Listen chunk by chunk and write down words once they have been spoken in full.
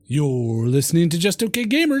You're listening to Just Okay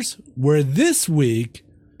Gamers, where this week,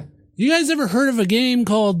 you guys ever heard of a game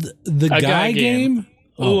called The Guy Game?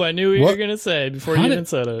 Oh, I knew what you were going to say before you even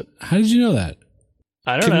said it. How did you know that?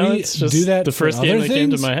 I don't know. It's just do that the first game that came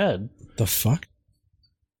to my head. The fuck?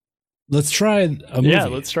 Let's try a movie. Yeah,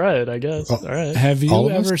 let's try it, I guess. All right. Have you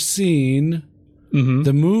ever seen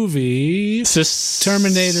the movie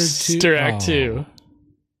Terminator 2? Act 2.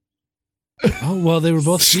 Oh, well, they were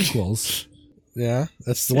both sequels. Yeah,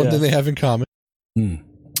 that's the one thing they have in common.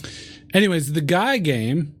 Anyways, The Guy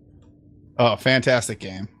Game. Oh, fantastic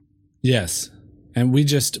game. Yes. And we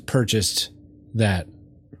just purchased that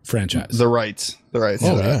franchise. The rights.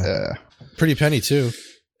 Oh, yeah. Pretty penny, too.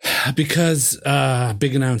 Because,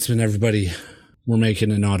 big announcement, everybody. We're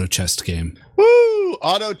making an auto chest game. Woo!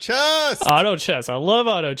 Auto chess! Auto chess. I love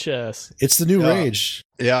auto chess. It's the new rage.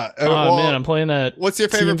 Yeah. Oh, man, I'm playing that. What's your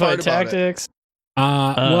favorite part about Tactics?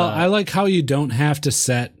 Well, I like how you don't have to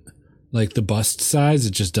set like the bust size.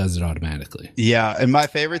 It just does it automatically. Yeah. And my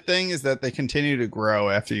favorite thing is that they continue to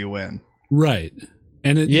grow after you win. Right.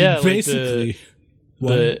 And it basically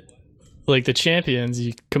like the champions,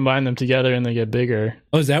 you combine them together and they get bigger.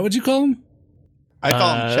 Oh, is that what you call them? I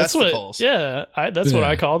call them chesticles. That's what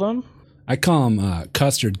I call them. I call them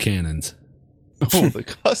custard cannons. Oh, the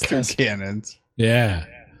custard cannons. Yeah.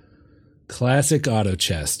 Classic auto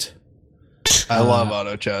chest. I love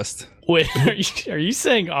auto chest. Wait, are you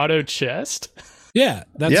saying auto chest? Yeah,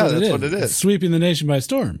 that's what it is. It's sweeping the nation by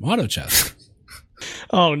storm. Auto chest.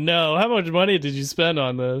 Oh no! How much money did you spend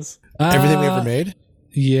on this? Everything we ever made?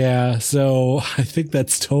 Yeah, so I think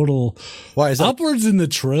that's total. Why is that? Upwards in the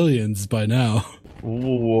trillions by now.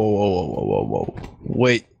 Whoa.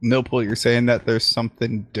 Wait, Millpool, you're saying that there's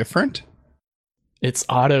something different? It's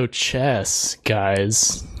auto chess,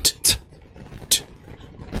 guys.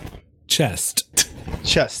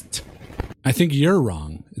 Chest. I think you're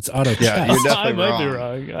wrong. It's auto chest. Yeah, you're I definitely might be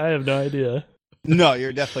wrong. I have no idea. No,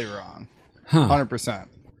 you're definitely wrong. 100%.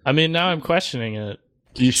 I mean, now I'm questioning it.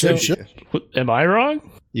 You should. Am I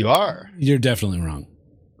wrong? You are. You're definitely wrong.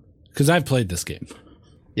 Because I've played this game.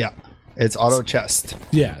 Yeah. It's auto chest.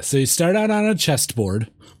 Yeah, so you start out on a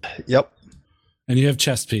chessboard. Yep. And you have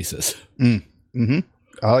chess pieces. Mm-hmm.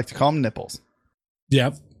 I like to call them nipples.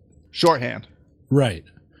 Yep. Shorthand. Right.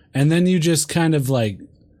 And then you just kind of like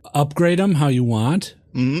upgrade them how you want.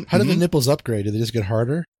 Mm-hmm. How do the nipples upgrade? Do they just get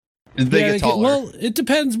harder? They get taller. Well, it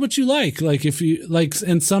depends what you like. Like if you like,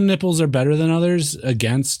 and some nipples are better than others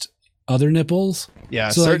against other nipples. Yeah,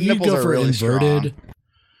 so certain like, you nipples go are for really inverted, strong.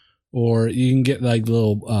 or you can get like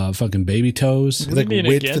little fucking baby toes. What do you Like mean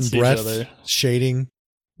width and against each breadth other? shading.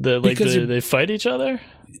 They fight each other?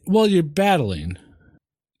 Well, you're battling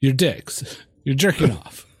your dicks. You're jerking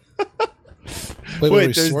off. Wait,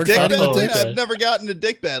 there's sword dick fighting with battling? dicks? I've never gotten to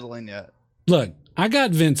dick battling yet. Look, I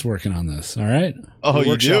got Vince working on this. All right. Oh,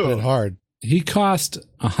 you Workshopping do? it hard. He cost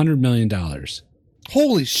 $100 million.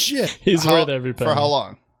 Holy shit! He's worth every penny. For how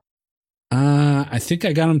long? I think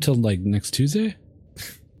I got him till like next Tuesday.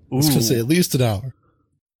 I was gonna say at least an hour.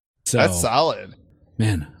 So That's solid.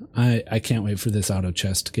 man, I can't wait for this auto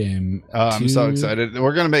chest game. I'm so excited.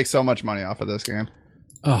 We're going to make so much money off of this game.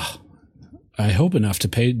 Oh, I hope enough to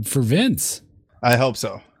pay for Vince. I hope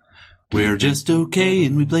so. We're just okay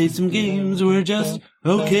and we play some games. We're just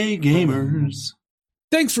okay gamers.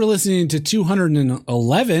 Thanks for listening to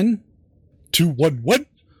 211.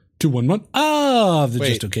 211 of the Wait.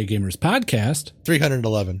 Just Okay Gamers podcast.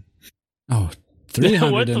 311. Oh, What the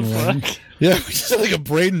 311. fuck? Yeah, we just had like a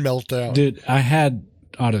brain meltdown. Dude, I had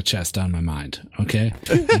auto chest on my mind, okay?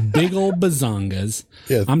 Big old bazongas.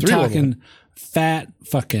 Yeah, I'm 311. talking fat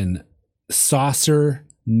fucking saucer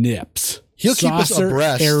nips. He'll keep us Saucer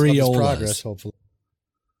abreast of his areolas. progress, hopefully.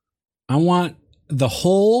 I want the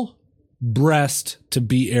whole breast to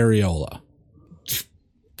be areola.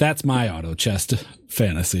 That's my auto chest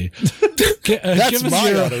fantasy. That's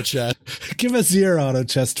my auto chat. Give us your auto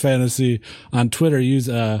chest fantasy on Twitter. Use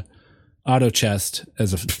auto chest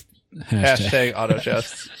as a hashtag. Auto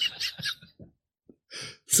chest.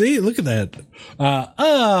 See, look at that.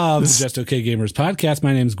 The Just Okay Gamers podcast.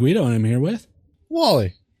 My name is Guido, and I'm here with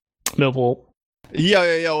Wally. Millpool.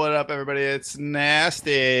 Yo, what up, everybody? It's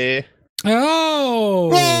Nasty. the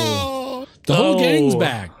whole gang's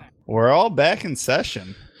back. We're all back in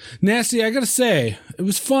session. Nasty, I gotta say, it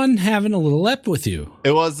was fun having a little ep with you.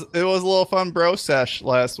 It was a little fun bro sesh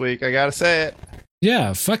last week. I gotta say it.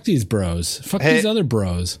 Yeah, fuck these bros. Fuck Hey. these other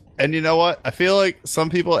bros. And you know what? I feel like some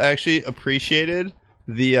people actually appreciated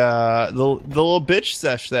the little bitch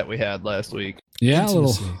sesh that we had last week. Yeah, a little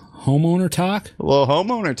Intimacy. homeowner talk. A little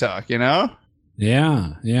homeowner talk, you know?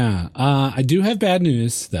 Yeah. I do have bad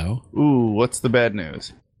news, though. Ooh, what's the bad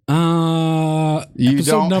news? You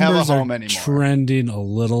episode don't have a numbers home are anymore. trending a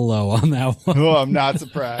little low on that one. Oh, I'm not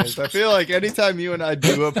surprised. I feel like anytime you and I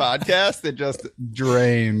do a podcast, it just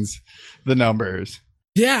drains the numbers.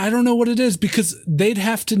 Yeah, I don't know what it is because they'd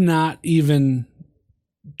have to not even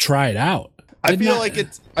try it out. I feel like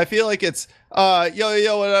it's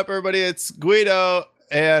yo, what up, everybody? It's Guido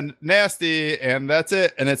and Nasty, and that's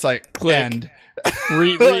it. And it's like Click. end.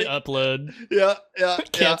 Re-upload. Yeah.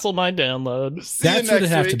 Cancel my download. See you That's what it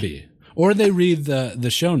next have week. to be. Or they read the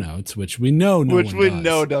show notes, which we know Which we one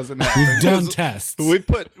know does. doesn't happen. We've done tests. We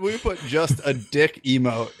put just a dick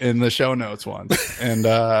emote in the show notes once, and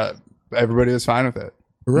everybody was fine with it.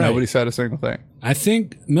 Right. Nobody said a single thing. I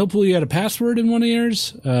think, Millpool, you had a password in one of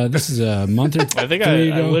yours. This is a month or I think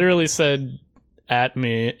three I ago. literally said, "At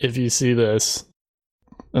me if you see this,"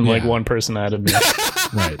 and like Yeah. one person added me.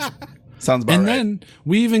 Right. Sounds about And right. then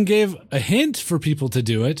we even gave a hint for people to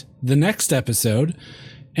do it the next episode,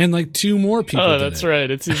 and like 2 more people Oh, did that's it.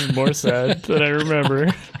 right. It's even more sad than I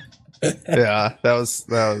remember. Yeah, that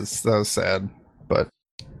was sad. But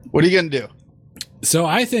what are you gonna do? So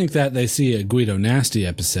I think that they see a Guido Nasty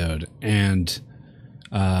episode and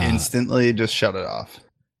Instantly just shut it off.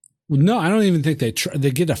 no, I don't even think they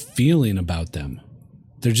get a feeling about them.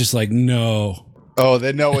 They're just like, no. Oh,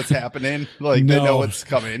 they know what's happening. Like they No. know what's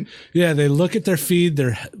coming. Yeah, they look at their feed,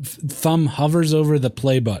 their thumb hovers over the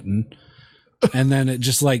play button, and then it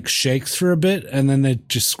just like shakes for a bit, and then they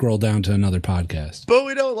just scroll down to another podcast. But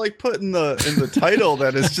we don't like put in the title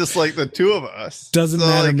that it's just like the two of us. Doesn't So,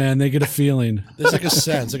 matter, like, man. They get a feeling. There's like a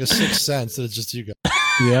sense, like a sixth sense that it's just you guys.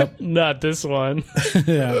 Yep. Not this one.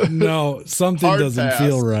 Yeah. No, something Hard doesn't pass.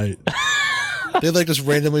 feel right. They like just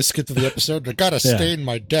randomly skip to the episode. I gotta Yeah. stain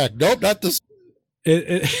my deck. Nope, not this.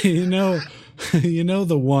 You know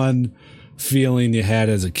the one feeling you had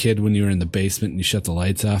as a kid when you were in the basement and you shut the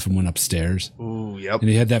lights off and went upstairs, Ooh, yep. and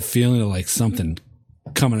you had that feeling of like something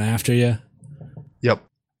coming after you. Yep.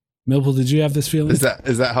 Millpool, did you have this feeling? Is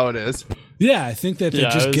that how it is? Yeah, I think that they Yeah,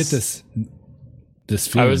 just I was- get this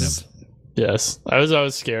I feeling was, of. yes, I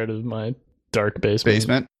was scared of my dark basement.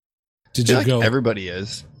 Basement. Did I feel you like go everybody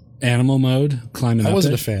is. animal mode, climbing I up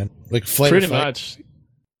wasn't it? a fan. Like flame Pretty fight. much.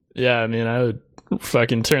 Yeah, I mean, I would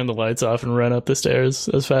fucking turn the lights off and run up the stairs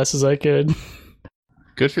as fast as I could.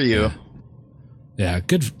 Good for you. Yeah,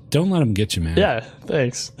 good. Don't let them get you, man. Yeah,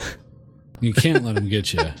 thanks. You can't let them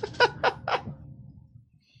get you.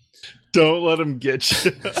 Don't let them get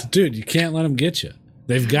you. Dude, you can't let them get you.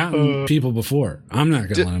 They've gotten people before. I'm not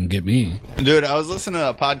going to let them get me. Dude, I was listening to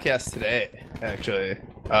a podcast today, actually.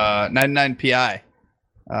 99PI.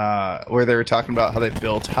 Where they were talking about how they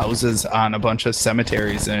built houses on a bunch of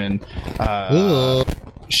cemeteries in Ooh.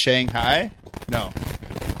 Shanghai? No.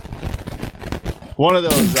 One of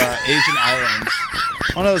those Asian islands.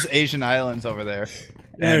 One of those Asian islands over there.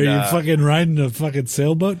 Hey, are And, you fucking riding a fucking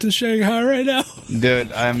sailboat to Shanghai right now?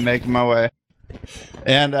 dude, I'm making my way.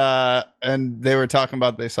 And they were talking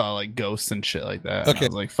about they saw like ghosts and shit like that. And Okay. I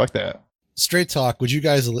was like, fuck that. Straight talk. Would you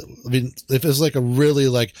guys? I mean, if it was like a really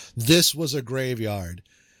like this was a graveyard,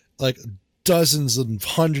 like dozens and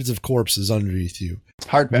hundreds of corpses underneath you,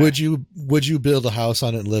 Hard pass. would you build a house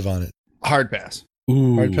on it and live on it? Hard pass.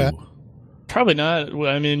 Ooh. Hard pass? Probably not.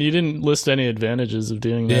 Well, I mean, you didn't list any advantages of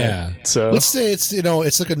doing that. Yeah. So Let's say it's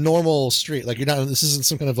it's like a normal street. Like you're not. This isn't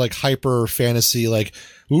some kind of like hyper fantasy like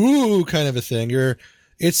ooh kind of a thing.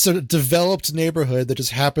 It's a developed neighborhood that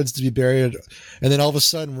just happens to be buried, and then all of a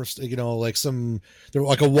sudden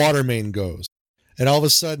like a water main goes, and all of a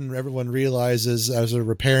sudden everyone realizes as they're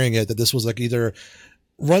repairing it that this was like either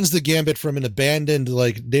runs the gambit from an abandoned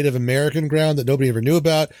like Native American ground that nobody ever knew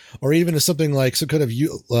about, or even as something like some kind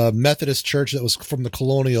of Methodist church that was from the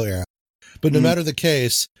colonial era. But no Mhm. matter the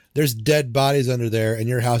case, there's dead bodies under there, and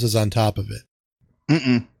your house is on top of it.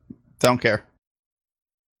 Mm-mm. Don't care.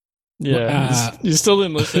 yeah, you still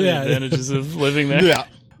didn't list any Yeah. advantages of living there. Yeah.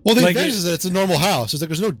 Well, the Like advantage is that it's a normal house. It's like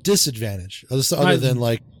there's no disadvantage other than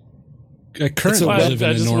like I currently Well, I live in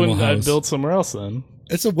a just normal wouldn't. I'd house. build somewhere else then.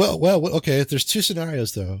 it's a well. Okay, there's 2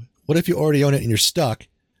 scenarios though. What if you already own it and you're stuck?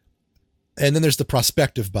 And then there's the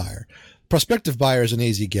prospective buyer. Prospective buyer is an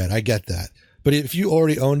easy get. I get that. But if you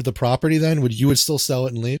already owned the property, then would you still sell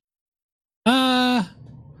it and leave?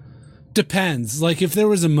 Depends. Like if there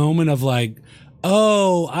was a moment of like,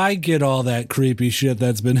 oh, I get all that creepy shit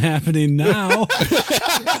that's been happening now.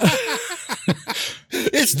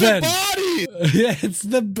 It's Then- the body. Yeah, it's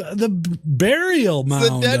the burial It's the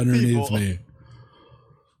mound dead underneath people. me.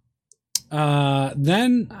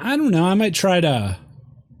 Then I don't know. I might try to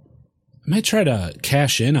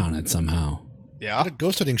cash in on it somehow. Yeah. Got a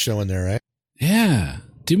ghost hunting show in there, right? Yeah,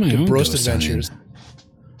 do my own Broast ghost hunting. adventures.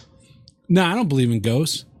 No, I don't believe in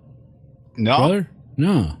ghosts. No. brother?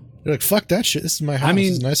 No. You're like, fuck that shit. This is my house. I This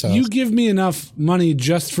mean, is a nice house. you give me enough money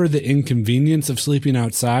just for the inconvenience of sleeping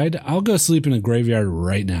outside, I'll go sleep in a graveyard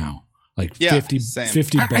right now. Like Yeah, 50 same.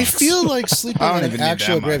 bucks. I feel like sleeping I don't in even an need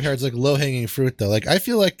actual that much. graveyard is like low hanging fruit, though. Like, I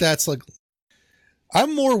feel like that's like,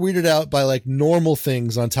 I'm more weirded out by like normal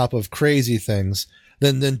things on top of crazy things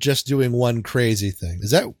than just doing one crazy thing.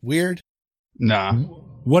 Is that weird? Nah.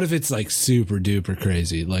 What if it's like super duper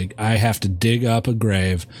crazy? Like I have to dig up a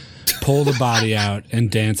grave, pull the body out,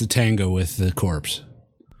 and dance a tango with the corpse.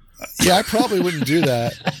 Yeah, I probably wouldn't do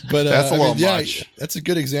that. But That's a I mean, little yeah, much. that's a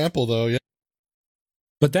good example, though. Yeah.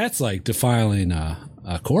 But that's like defiling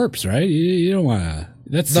a corpse, right? You don't want to.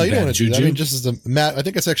 That's No, some you don't bad want to do juju. that. I mean, just as a Matt, I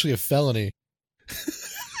think it's actually a felony.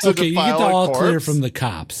 Okay, you get defile the a all clear corpse? from the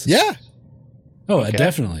cops. Yeah. Oh, Okay.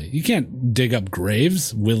 definitely. You can't dig up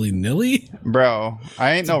graves willy nilly. Bro,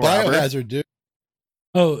 I ain't It's no a robber. biohazard, dude.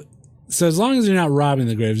 Oh, so as long as you're not robbing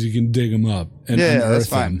the graves, you can dig them up and Yeah, that's unearth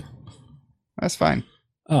fine. them. That's fine.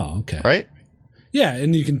 Oh, okay. Right? Yeah,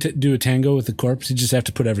 and you can do a tango with the corpse. You just have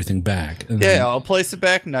to put everything back. And Yeah, then- I'll place it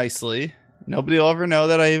back nicely. Nobody will ever know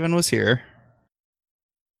that I even was here.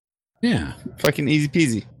 yeah. Fucking easy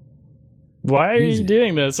peasy. Why are Easy. you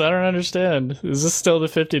doing this? I don't understand. Is this still the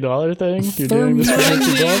 $50 thing? You're doing this for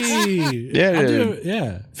 $50? Yeah, I'll do dude. it.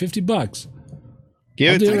 Yeah, $50. Give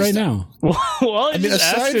I'll it do to it me. right now. Well, I mean, just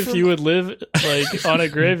asked aside if from- you would live like on a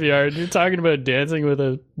graveyard. You're talking about dancing with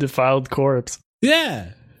a defiled corpse.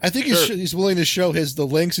 Yeah. I think he's willing to show the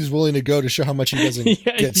lengths he's willing to go to show how much he doesn't Yeah, get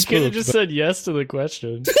you could have spooked. just but- said yes to the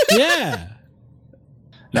question. Yeah.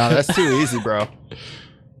 No, that's too easy, bro.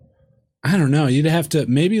 I don't know. You'd have to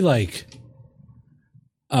maybe like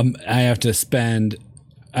I have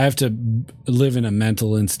to live in a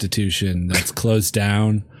mental institution that's closed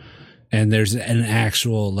down and there's an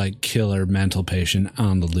actual like killer mental patient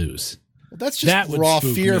on the loose. That's just That would raw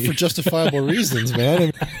spook fear me. for justifiable reasons,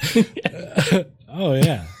 man. I mean, Oh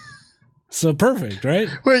yeah. So perfect, right?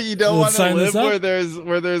 Wait, you don't Let's want to sign this live up?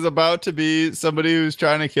 where there's about to be somebody who's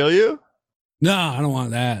trying to kill you? No, I don't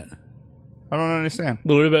want that. I don't understand.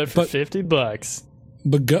 What about for But- $50?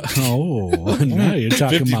 But now you're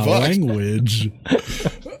talking 50 my bucks. language.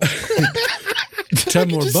 10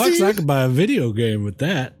 more just bucks, see I you- could buy a video game with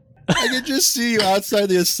that. I can just see you outside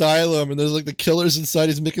the asylum, and there's like the killer's inside.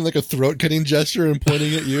 He's making like a throat cutting gesture and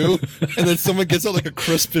pointing at you, and then someone gets out like a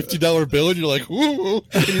crisp $50 bill, and you're like, ooh,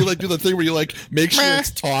 and you like do the thing where you like make sure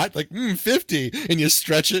it's taut, like 50, and you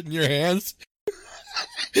stretch it in your hands.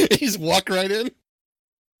 And you just walk right in.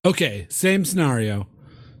 Okay, same scenario.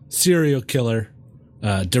 Serial killer,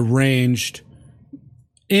 deranged,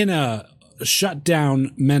 in a shut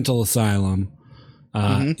down mental asylum.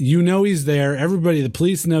 You know he's there. Everybody, the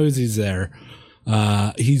police knows he's there.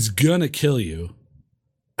 He's gonna kill you.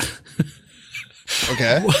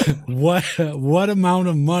 Okay. What amount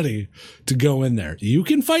of money to go in there? You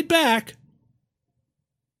can fight back.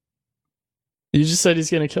 You just said he's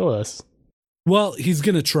going to kill us. Well, he's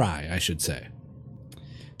gonna try, I should say.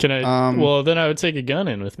 Can I? Um, well, then I would take a gun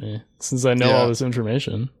in with me since I know Yeah. all this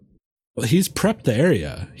information. Well, he's prepped the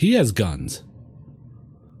area. He has guns.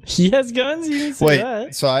 He has guns? You didn't say Wait,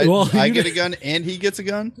 that. so I Well, you get a d- gun and he gets a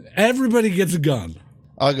gun? Everybody gets a gun.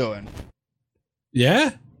 I'll go in.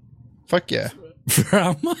 Yeah? Fuck yeah. For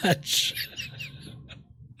how much?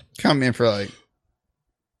 Come in for like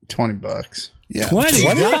 $20. Yeah,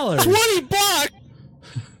 $20. $20.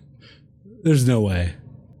 There's no way.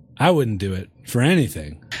 I wouldn't do it for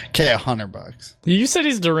anything. Okay, $100. You said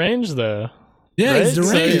he's deranged, though. Yeah, Right? he's So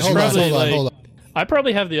deranged. he's Hold on, probably, hold on, like- hold on. I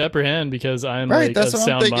probably have the upper hand because I'm Right, like that's of what I'm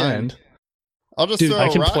sound thinking. mind. I'll just Dude, throw I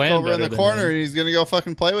a can rock plan over in better the than corner him. and he's gonna go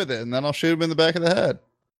fucking play with it, and then I'll shoot him in the back of the head.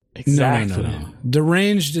 Exactly. No.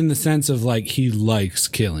 Deranged in the sense of like he likes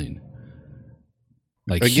killing.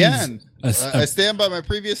 Like Again, he's I stand by my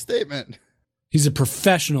previous statement. he's a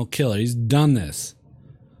professional killer. He's done this.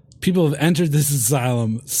 People have entered this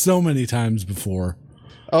asylum so many times before,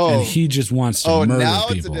 Oh, and he just wants to murder now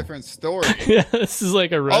people. it's a different story. Yeah, this is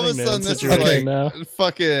like a All of running a man sudden, this is situation okay. now.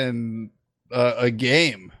 fucking a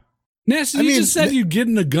game. Nasty, I you mean, just said you'd get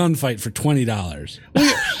in a gunfight for $20.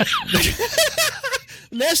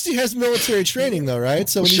 Nasty has military training, though, right?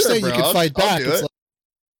 So when you Sure, say bro, you can fight I'll back, do it's it.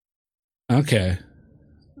 like, Okay.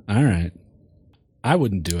 All right. I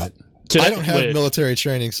wouldn't do it. Can I don't have wait, military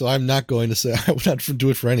training, so I'm not going to say I would not do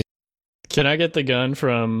it for any. Can I get the gun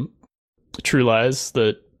from True Lies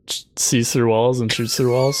that sees through walls and shoots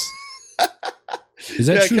through walls? Is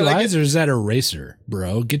that Yeah, True can I Lies or is that Eraser,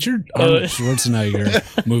 bro? Get your Arnold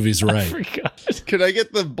Schwarzenegger movies I right. forgot. Could I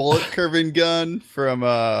get the bullet curving gun from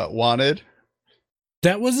Wanted?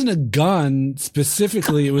 That wasn't a gun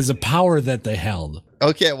specifically. It was a power that they held.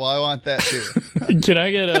 Okay, well, I want that too. Can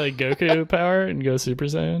I get a Goku power and go Super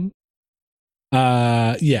Saiyan?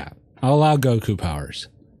 Yeah. I'll allow Goku powers.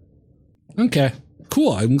 Okay.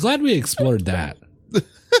 Cool. I'm glad we explored that.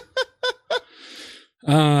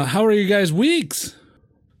 How are you guys' weeks?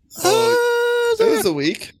 It was a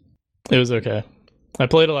week. It was okay. I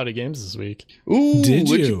played a lot of games this week. Ooh, Did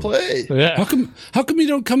what'd you? you play? Yeah. How come you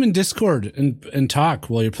don't come in Discord and talk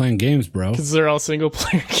while you're playing games, bro? Because they're all single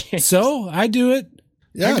player games. So I do it.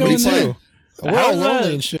 Yeah, I go me in there. too. We're all How's lonely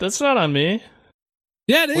that? and shit. That's not on me.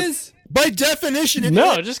 Yeah, it is. By definition, it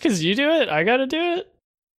No, is. just because you do it, I got to do it.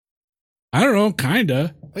 I don't know,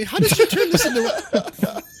 kinda. Wait, how did you turn this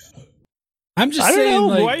into? I'm just I don't saying, know.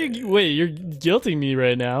 like, Why you wait? You're guilting me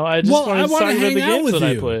right now. I just Well, wanted I to wanna talk about hang the out games with that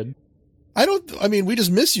I you. played. I mean, we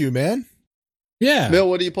just miss you, man. yeah, Bill,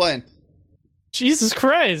 what are you playing? Jesus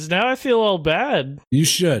Christ! Now I feel all bad. you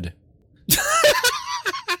should.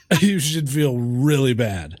 You should feel really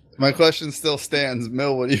bad. My question still stands.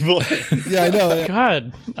 Mill, what are you playing? Yeah, I know.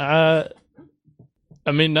 God,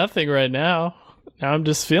 I mean nothing right now. Now I'm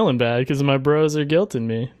just feeling bad because my bros are guilting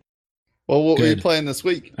me. Well, what were you Good. playing this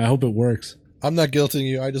week? I hope it works. I'm not guilting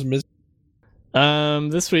you. I just miss.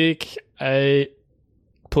 This week I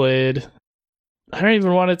played. I don't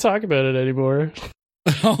even want to talk about it anymore.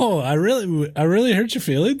 Oh, I really hurt your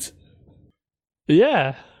feelings.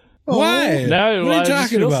 Yeah. Why? Now what are I you just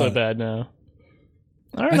talking feel about? so bad now.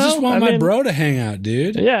 I don't I know. just want I my mean, bro to hang out,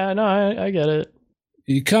 dude. Yeah, no, I get it.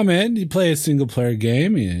 You come in, you play a single player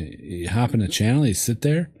game, you hop in a channel, you sit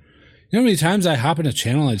there. You know how many times I hop in a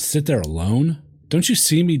channel and I sit there alone? Don't you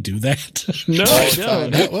see me do that? No, I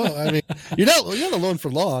don't. Yeah, well, I mean, you're not alone for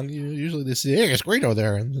long. You usually they say, "Hey, it's Guido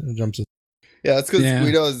there," and jumps in. Yeah, it's because Yeah.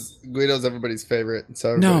 Guido's everybody's favorite. So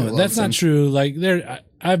everybody No, loves that's him. not true. Like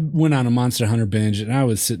I went on a Monster Hunter binge and I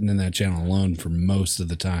was sitting in that channel alone for most of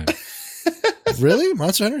the time. Really,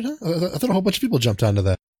 Monster Hunter? Huh? I thought a whole bunch of people jumped onto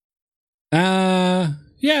that.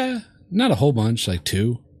 Yeah, not a whole bunch, like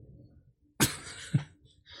 2.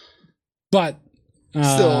 But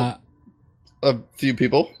Still. A few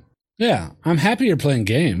people. yeah, I'm happy you're playing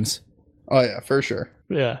games. Oh yeah, for sure.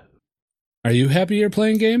 Yeah. Are you happy you're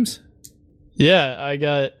playing games? Yeah, I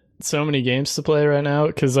got so many games to play right now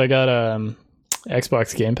because I got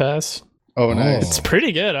Xbox Game Pass. Oh, nice. It's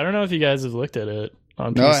pretty good. I don't know if you guys have looked at it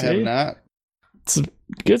on No, PC. I have not. It's a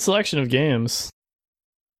good selection of games.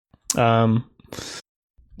 So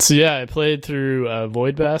yeah, I played through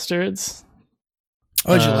Void Bastards.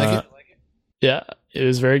 Oh, did you like it? Yeah, it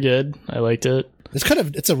was very good. I liked it.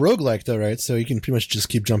 It's a roguelike though, right? So you can pretty much just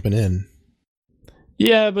keep jumping in.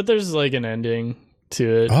 Yeah, but there's like an ending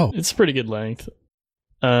to it. Oh. It's pretty good length.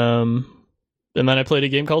 And then I played a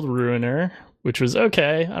game called Ruiner, which was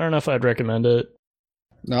okay. I don't know if I'd recommend it.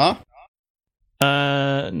 No?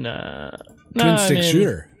 Nah. Twin stick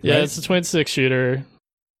shooter. Yeah, right? it's a twin stick shooter.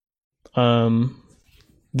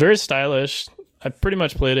 Very stylish. I pretty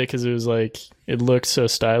much played it because it was like it looked so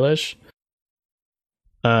stylish.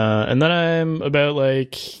 And then I'm about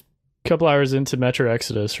like a couple hours into Metro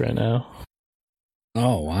Exodus right now.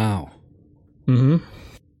 Oh wow, Mm-hmm.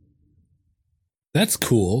 that's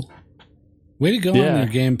cool. Way to go on Yeah. your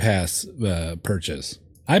Game Pass purchase.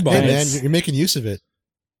 I bought Hey it. man, you're making use of it.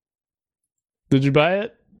 Did you buy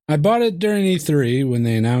it? I bought it during E3 when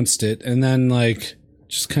they announced it, and then like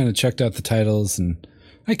just kind of checked out the titles and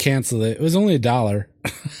I canceled it. It was only $1.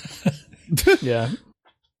 Yeah.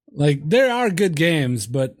 Like there are good games,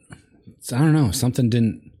 but I don't know.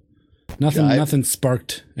 Nothing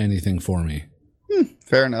sparked anything for me.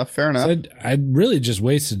 Fair enough. Fair enough. So I'd really just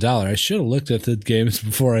wasted $1. I should have looked at the games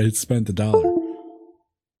before I spent the $1.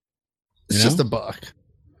 It's You just know? a buck.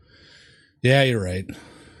 Yeah, you're right.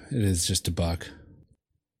 It is just $1.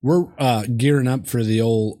 We're gearing up for the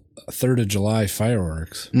old 3rd of July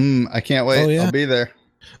fireworks. I can't wait. Oh, yeah? I'll be there.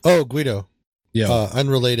 Oh, Guido. Yeah.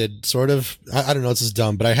 Unrelated, sort of. I don't know. This is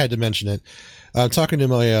dumb, but I had to mention it. I'm talking to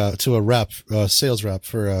my to a rep, sales rep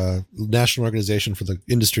for a national organization for the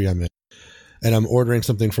industry I'm in, and I'm ordering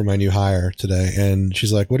something for my new hire today. And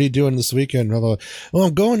she's like, "What are you doing this weekend?" Blah, blah, blah. Well,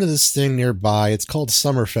 I'm going to this thing nearby. It's called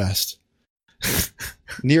Summerfest.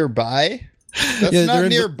 Nearby? That's Yeah, not they're in-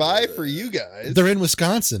 nearby for you guys. They're in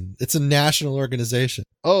Wisconsin. It's a national organization.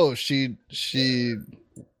 Oh, she.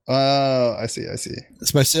 I see.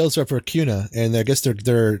 It's my sales rep for CUNA, and I guess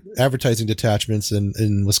they're advertising detachments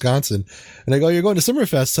in Wisconsin. And I go, "You're going to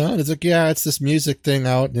Summerfest, huh?" And it's like, "Yeah, it's this music thing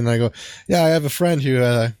out." And I go, "Yeah, I have a friend who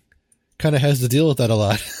kind of has to deal with that a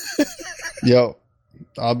lot." Yo,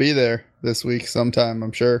 I'll be there this week sometime,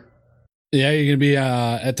 I'm sure. Yeah, you're going to be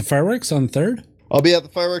at the fireworks on the 3rd? I'll be at the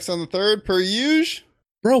fireworks on the 3rd, per usual.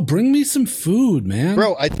 Bro, bring me some food, man.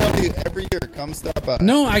 Bro, I tell you every year, come stop by.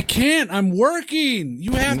 No, I can't. I'm working.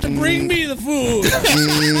 You have to bring me the food.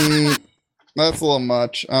 That's a little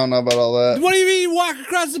much. I don't know about all that. What do you mean you walk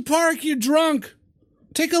across the park? You're drunk.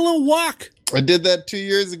 Take a little walk. I did that 2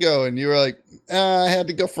 years ago, and you were like, I had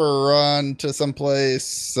to go for a run to some place,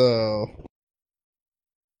 so...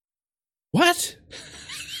 What?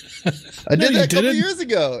 I did you that a couple didn't. years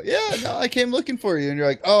ago. Yeah, no, I came looking for you, and you're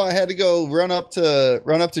like, oh, I had to go run up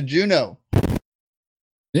to Juneau.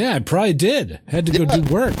 Yeah, I probably did. Had to go Yeah.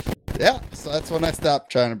 do work. Yeah, so that's when I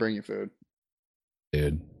stopped trying to bring you food.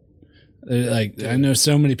 Dude. Like, I know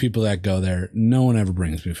so many people that go there. No one ever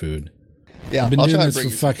brings me food. Yeah, I've been I'll doing try this to for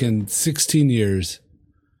bring you fucking 16 years.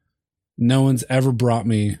 No one's ever brought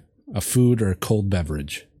me a food or a cold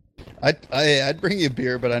beverage. I'd bring you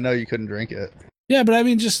beer, but I know you couldn't drink it. Yeah, but I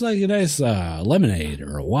mean, just like a nice lemonade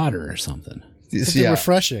or a water or something. Something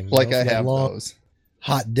refreshing. Like for I that have long, those.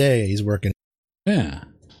 hot day he's working. Yeah.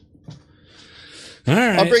 All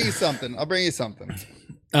right. I'll bring you something.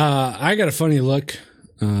 I got a funny look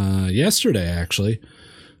yesterday, actually.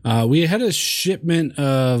 We had a shipment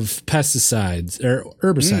of pesticides or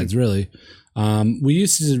herbicides, really. We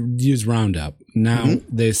used to use Roundup. Now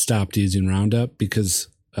they stopped using Roundup because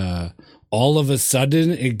all of a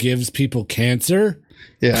sudden it gives people cancer.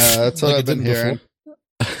 Yeah, that's what Like I've it been did hearing.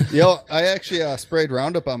 Yo, I actually sprayed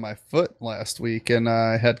Roundup on my foot last week, and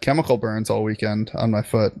I had chemical burns all weekend on my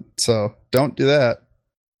foot. So don't do that.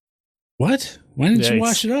 What? Why didn't you Yikes.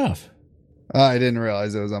 wash it off? I didn't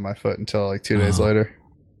realize it was on my foot until like 2 days Oh. later.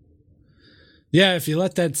 Yeah, if you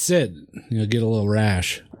let that sit, you'll get a little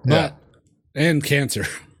rash. Yeah. And cancer.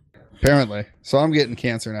 Apparently. So I'm getting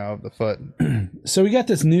cancer now of the foot. So we got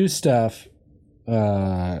this new stuff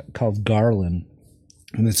called Garland,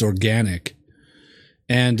 and it's organic.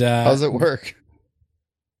 And How's it work?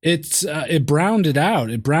 it browned it out.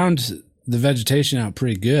 It browned the vegetation out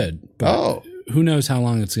pretty good. But who knows how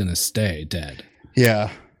long it's going to stay dead?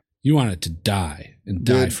 Yeah. You want it to die and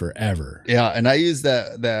die forever. Yeah, and I use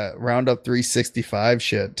that Roundup 365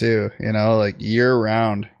 shit too, like year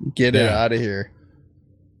round. Get it Yeah. out of here.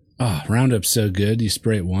 Oh, Roundup's so good. You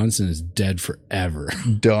spray it once and it's dead forever.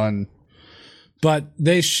 Done. But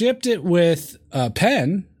they shipped it with a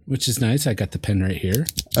pen, which is nice. I got the pen right here.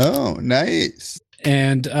 Oh, nice.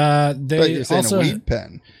 And But they you're saying also a weed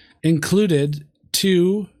pen. included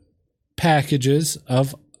 2 packages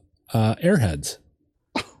of Airheads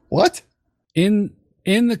What? in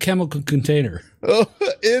the chemical container. Oh,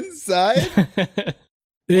 inside?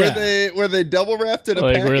 Yeah. Were they double wrapped in a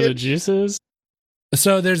Like package? where the juice is?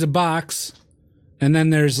 So there's a box, and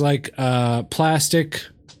then there's like a plastic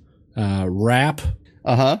wrap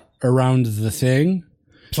Uh-huh. around the thing,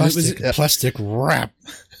 Plastic wrap.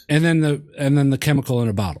 and then the chemical in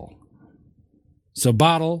a bottle. So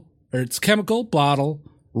it's chemical, bottle,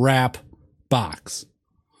 wrap, box.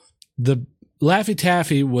 The Laffy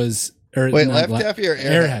Taffy was Wait, Laffy Taffy or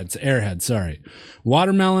Airhead? Airhead, sorry.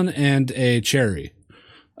 Watermelon and a cherry.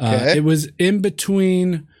 Okay. It was in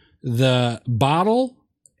between the bottle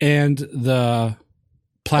and the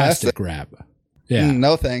plastic wrap. Yeah.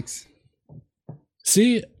 No thanks.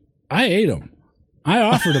 See, I ate them. I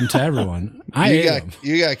offered them to everyone. I ate them.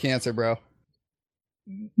 You got cancer, bro.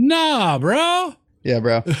 Nah, bro. Yeah,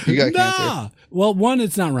 bro. You got Nah. cancer. Well, one,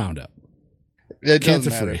 it's not Roundup. It doesn't Cancer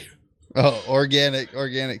matter. free. Oh, organic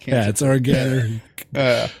cancer. Yeah, it's organic.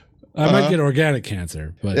 I might get organic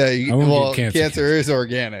cancer, but I won't get cancer is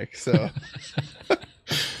organic, so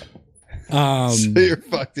Um, so you're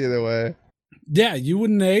fucked either way. yeah, you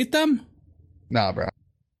wouldn't have ate them, Nah, bro.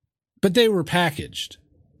 but they were packaged.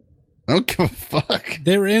 I don't give a fuck.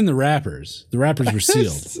 They were in the wrappers. The wrappers were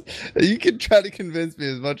sealed. You can try to convince me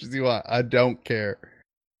as much as you want. I don't care.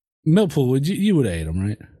 Millpool, you would have ate them,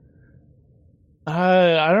 right?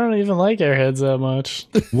 I don't even like Airheads that much.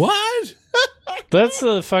 What? That's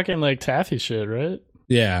the fucking like taffy shit, right?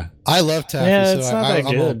 Yeah. I love taffy, Yeah, so it's not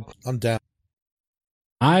that good. I'm down.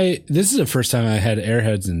 This is the first time I had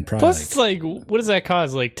Airheads in probably. Plus, it's like, what does that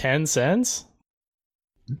cost? Like 10 cents?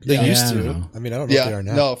 They Yeah, used I to. don't know. I mean, I don't know if they Yeah, are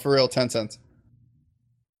now. no, for real, 10 cents.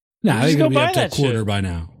 Nah, Just they're go gonna be buy up to a that quarter shit. by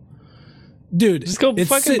now. Dude, Just go it's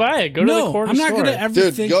fucking buy it. Go to the no, corner I'm not store. gonna ever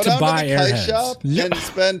Dude, think go to down buy to the kite Airheads. shop and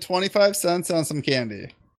spend 25 cents on some candy.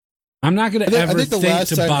 I'm not gonna I ever think the think last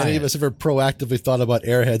to time buy any it. of us ever proactively thought about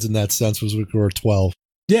Airheads in that sense was when we were 12.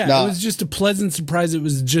 Yeah, Nah. it was just a pleasant surprise. It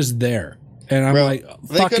was just there, and I'm Bro, like, they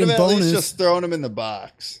could fucking have at bonus. least just thrown them in the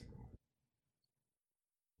box.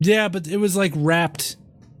 Yeah, but it was like wrapped.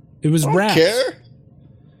 It was I don't wrapped. care.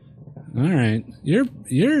 All right, you're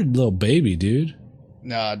a little baby, dude.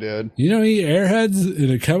 Nah, dude. You don't eat airheads in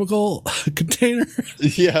a chemical container?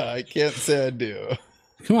 Yeah, I can't say I do.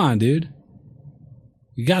 Come on, dude.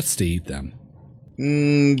 You got to eat them.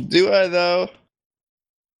 Do I though?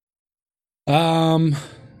 All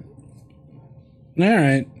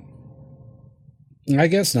right. I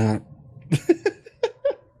guess not.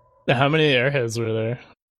 How many airheads were there?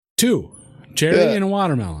 2. Cherry Yeah. and a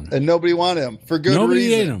watermelon. And nobody wanted them for good Nobody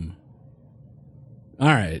reason. ate them. All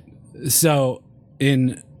right. So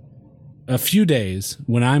in a few days,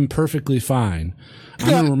 when I'm perfectly fine, I'm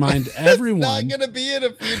going to remind everyone. Not gonna be in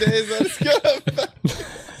a few days. That's gonna.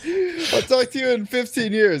 I'll talk to you in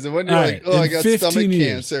 15 years, and when you're All like, right, "Oh, I in got 15 stomach years.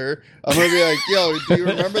 cancer," I'm gonna be like, "Yo, do you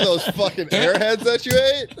remember those fucking airheads that you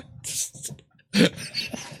ate?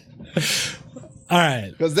 All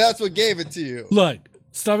right. Because that's what gave it to you." Look,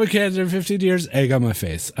 stomach cancer in 15 years, egg on my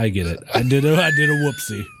face. I get it. I did a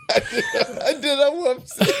whoopsie. I did a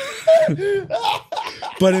whoopsie.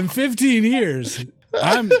 But in 15 years,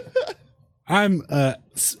 I'm a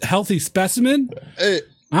healthy specimen. Hey,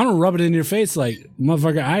 I'm gonna rub it in your face like,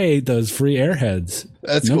 motherfucker, I ate those free airheads.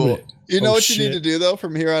 that's Nobody- cool. You know Oh, what you need shit. to do though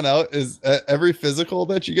from here on out is every physical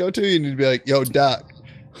that you go to, you need to be like, "Yo, doc,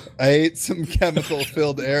 I ate some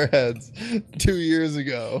chemical-filled airheads 2 years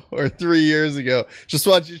ago or 3 years ago. Just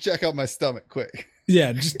want you to check out my stomach quick."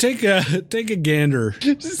 Yeah, just take a gander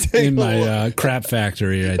Just take in a look. my crap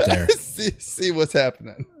factory right there. see what's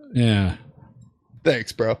happening. Yeah.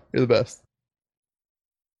 Thanks, bro. You're the best.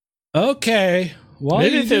 Okay. Well,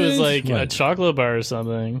 Maybe you if it was did- like a what? chocolate bar or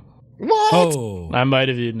something, What? Oh. I might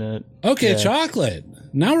have eaten it. Okay, Yeah. chocolate.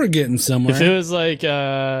 Now we're getting somewhere. If it was like,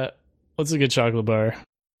 what's a good chocolate bar?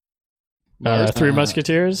 Mars? Three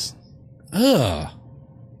Musketeers? Ugh.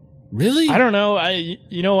 Really? I don't know.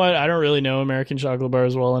 You know what? I don't really know American chocolate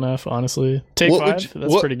bars well enough, honestly. Take What would 5. you-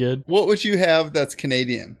 That's what- pretty good. What would you have that's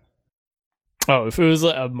Canadian? Oh, if it was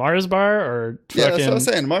like a Mars bar or Yeah, that's what I fucking was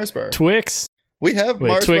saying. Mars bar. Twix. We have Wait,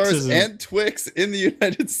 Mars Twix bars is a- and Twix in the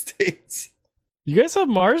United States. You guys have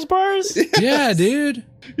Mars bars? Yeah, dude.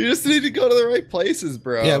 You just need to go to the right places,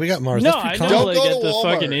 bro. Yeah, we got Mars. No, That's I pretty know. common. Don't Like go at to the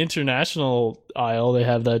Walmart. fucking international aisle, they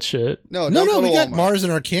have that shit. No, No, don't go we to got Walmart. Mars in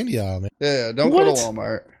our candy aisle, man. Yeah, don't go What? to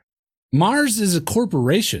Walmart. Mars is a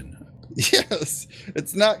corporation. Yes,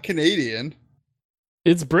 it's not Canadian.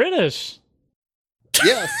 It's British.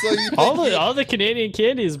 Yeah, so you All the Canadian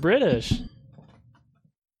candy is British.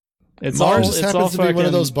 It's Mars all. just It's all happens to be one fucking-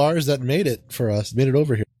 of those bars that made it for us, made it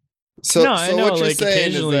over here. so, no, I so know. what you're Like saying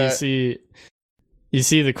is occasionally that you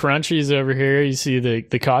see the crunchies over here. You see the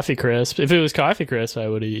coffee crisp. If it was coffee crisp, I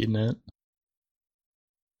would have eaten it.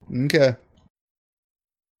 okay.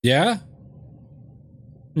 Yeah?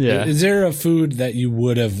 Yeah. Is there a food that you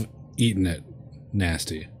would have eaten it?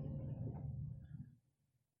 Nasty.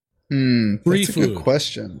 Free That's a food. good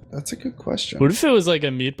question. That's a good question. What if it was like a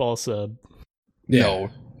meatball sub? No,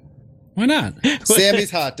 Why not?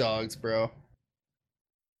 Sammy's hot dogs, bro.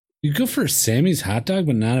 You go for a Sammy's hot dog,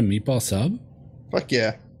 but not a meatball sub? Fuck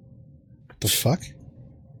yeah, What the fuck?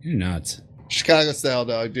 You're nuts. Chicago style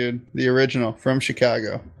dog, dude. The original from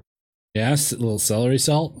Chicago. Yeah, a little celery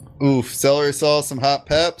salt. Oof, celery sauce, some hot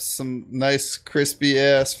peps, some nice crispy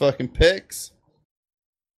ass fucking picks.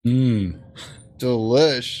 Mmm.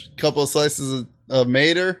 Delish. Couple of slices of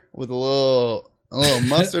mater with a little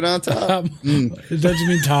mustard on top. Don't you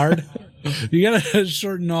mean tard? You gotta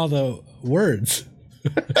shorten all the words.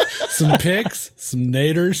 Some picks, some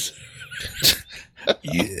naders.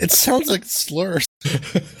 It sounds like slurs.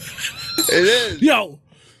 It is. Yo,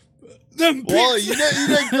 them Wally, picks, you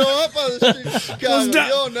didn't grow up on the street of Chicago. You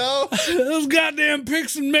don't know. those goddamn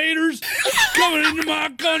picks and naders coming into my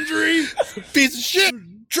country, Piece of shit.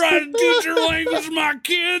 trying to teach their language to my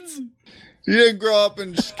kids. You didn't grow up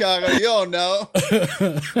in Chicago. You don't know.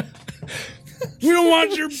 We don't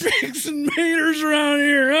want your picks and naders around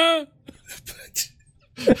here, huh?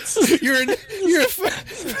 You're a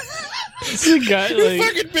It's the guy, like,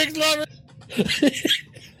 fucking big lover.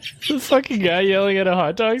 the fucking guy yelling at a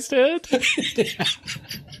hot dog stand.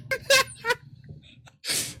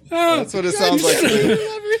 That's what it sounds like. Dude,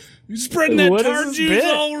 You spreading that What is tart this juice bit?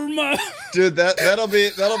 all over my. Dude, that'll be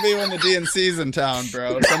when the DNC's in town,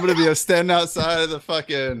 bro. Somebody be standing outside of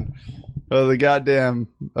the goddamn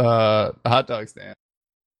hot dog stand.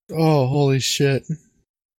 Oh, holy shit.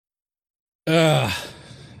 All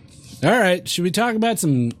right, should we talk about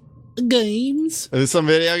some games? There's some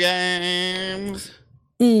video games.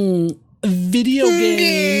 Video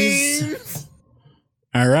games.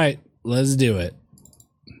 All right, let's do it.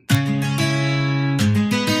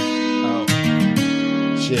 Oh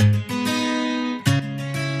shit.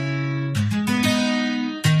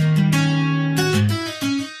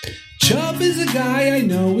 Chubb is a guy I I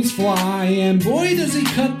know is Fly, and boy does he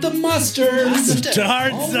cut the mustard.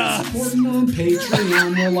 Tart Always sauce. supporting on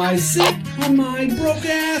Patreon while I sit on my broke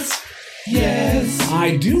ass. Yes,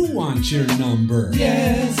 I do want your number.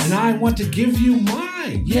 Yes, and I want to give you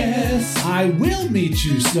mine. Yes, I will meet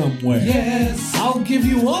you somewhere. Yes, I'll give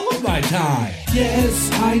you all of my time. Yes,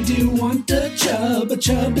 I do want a chub. A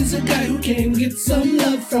chub is a guy who can get some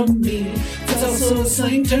love from me. It's also a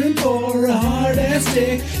slang term for a hard ass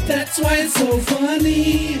dick. That's why it's so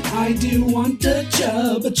funny. I do want a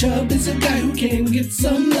chub. A chub is a guy who can get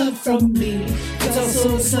some love from me. It's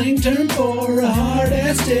also a slang term for a hard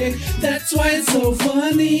ass dick. That's why it's so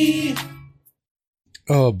funny.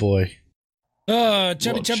 Oh boy. Chubby Well,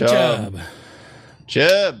 chub chub. chub.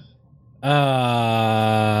 Jeb.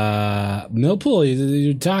 Millpool,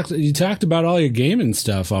 you talked about all your gaming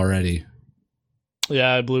stuff already.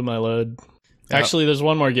 Yeah, I blew my load. Actually, there's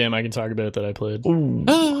one more game I can talk about that I played.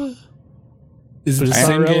 Is it the It's not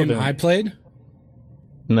same game relevant. I played?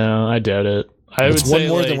 No, I doubt it. I would It's one say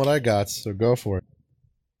more like, than what I got, so go for it.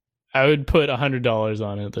 I would put $100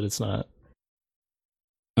 on it that it's not.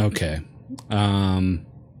 Okay.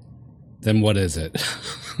 Then what is it?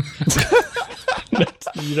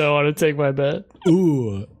 You don't want to take my bet?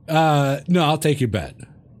 Ooh. No, I'll take your bet.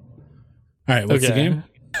 All right, what's the game?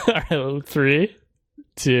 All right, 3,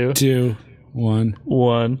 2, 2, 1.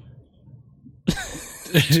 1.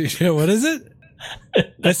 What is it?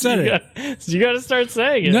 I said it. You got to start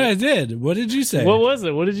saying it. No, I did. What did you say? What was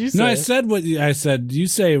it? What did you say? No, I said what I said. You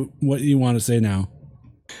say what you want to say now.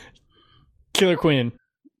 Killer Queen.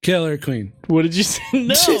 Killer Queen. What did you say?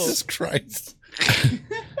 No. Jesus Christ.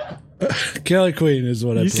 Killer Queen is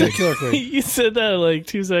what I You played. said, Killer Queen. you said that like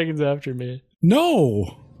 2 seconds after me.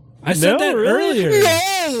 No. I said No, that really?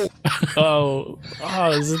 earlier. Oh,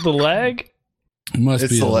 is it the lag? Must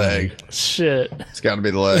It's be the leg. Shit. It's got to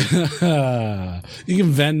be the leg. You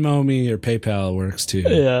can Venmo me or PayPal works too.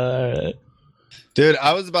 Yeah, all right. Dude,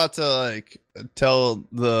 I was about to like tell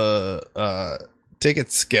the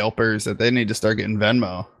ticket scalpers that they need to start getting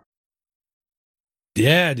Venmo.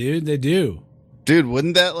 Yeah, dude, they do. Dude,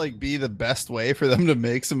 wouldn't that like be the best way for them to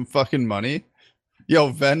make some fucking money?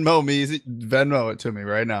 Yo, Venmo it to me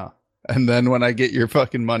right now. And then when I get your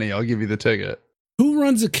fucking money, I'll give you the ticket. Who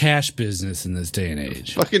runs a cash business in this day and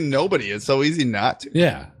age? Fucking nobody. It's so easy not to.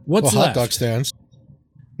 Yeah. What's Well, hot left? dog stands.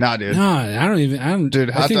 Nah, dude. No, I don't even. Dude,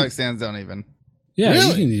 I hot think- dog stands don't even. Yeah, Really?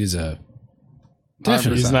 you can use a.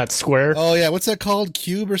 Definitely. Isn't that square? Oh yeah, what's that called?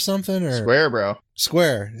 Cube or something? Or Square, bro.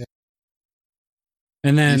 Square. Yeah.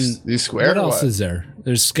 And then You square what or else what? is there?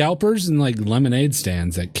 There's scalpers and like lemonade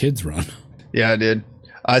stands that kids run. Yeah, dude.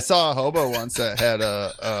 I saw a hobo once that had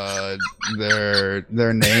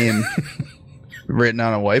their name written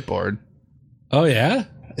on a whiteboard. Oh yeah,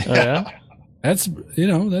 Oh, yeah? that's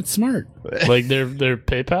that's smart. Like their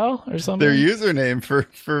PayPal or something? Their username for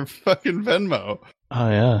fucking Venmo. Oh,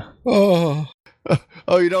 yeah. Oh,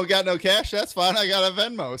 Oh, you don't got no cash? That's fine. I got a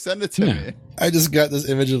Venmo. Send it to Yeah. me. I just got this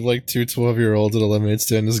image of like two 12-year-olds at a lemonade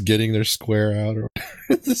stand just getting their square out. Or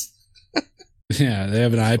Yeah, they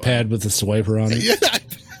have an iPad with a swiper on it.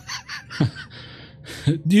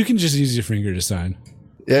 yeah. You can just use your finger to sign.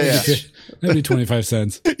 Yeah, yeah. That'd be 25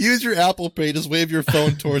 cents. Use your Apple Pay. Just wave your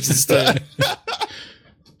phone towards the stand.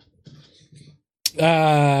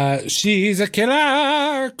 She's a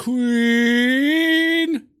killer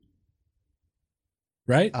queen.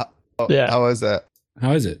 Right? Oh, Yeah. How was that?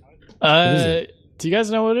 How is it? is Do you guys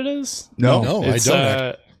know what it is? No. No, It's, I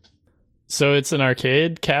don't. so it's an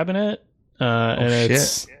arcade cabinet, and shit.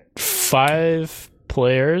 it's 5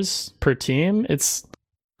 players per team.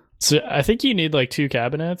 So I think you need like 2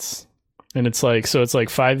 cabinets, and it's like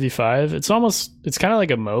 5v5. It's kind of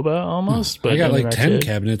like a MOBA almost, but I got in an like 10 arcade.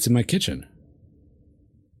 cabinets in my kitchen.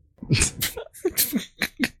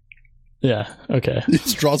 Yeah. Okay. It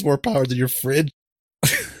just draws more power than your fridge.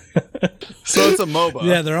 So it's a MOBA.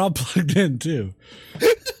 Yeah, they're all plugged in too.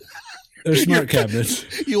 They're smart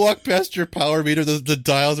cabinets. You walk past your power meter, the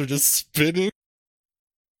dials are just spinning.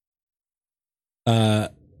 So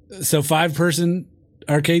 5-person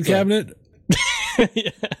arcade cabinet.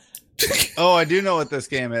 Yeah. Oh, I do know what this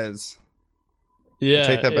game is. Yeah.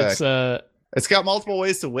 Take that back. It's It's got multiple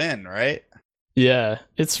ways to win, right? yeah.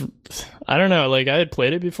 I don't know. Like I had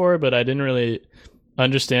played it before, but I didn't really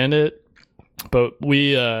understand it. But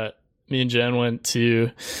me and Jen went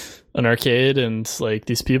to an arcade, and like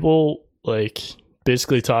these people like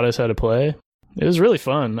basically taught us how to play. It was really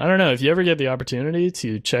fun. I don't know if you ever get the opportunity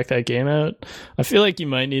to check that game out. I feel like you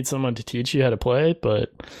might need someone to teach you how to play,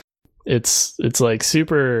 but it's like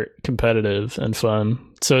super competitive and fun.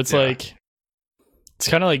 So it's Yeah. like it's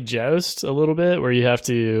kind of like Joust a little bit, where you have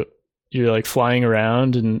to you're like flying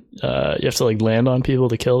around and you have to like land on people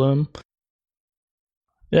to kill them.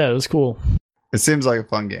 Yeah, it was cool. It seems like a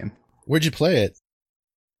fun game. Where'd you play it?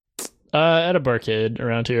 At a barcade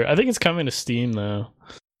around here. I think it's coming to Steam though.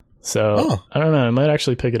 So Oh. I don't know. I might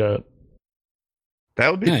actually pick it up.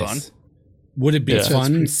 That would be fun. Nice. Would it be Yeah.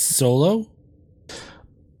 fun solo?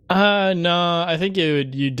 No, I think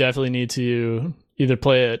you definitely need to either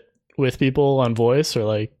play it with people on voice or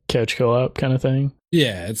like couch co-op kind of thing.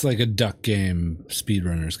 Yeah, it's like a duck game,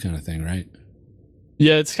 speedrunners kind of thing, right?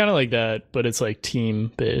 Yeah, it's kind of like that, but it's like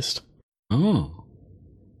team based. Oh.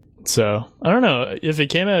 So I don't know if it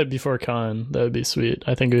came out before con, that would be sweet.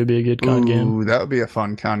 I think it would be a good con game. Ooh, that would be a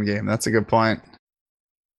fun con game. That's a good point.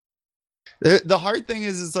 The hard thing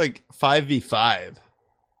is it's like 5v5.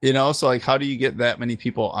 You know, so like how do you get that many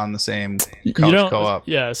people on the same You couch don't, co-op?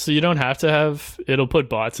 yeah. So you don't have to have. It'll put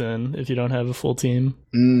bots in if you don't have a full team.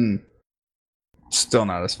 Still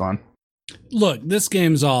not as fun. Look, this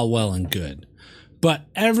game's all well and good, but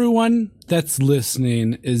everyone that's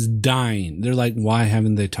listening is dying. They're like, why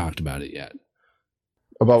haven't they talked about it yet?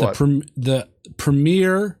 About The, what? the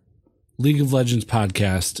premier League of Legends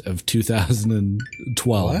podcast of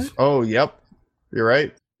 2012. What? Oh, yep. You're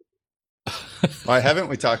right. Why haven't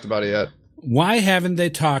we talked about it yet? Why haven't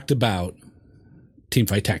they talked about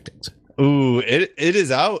Teamfight Tactics? Ooh, it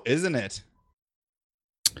is out, isn't it?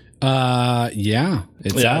 Yeah,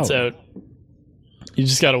 it's out. It's out. You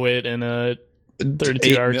just gotta wait in a 32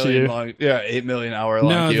 8 hour million queue. long, yeah, 8 million hour long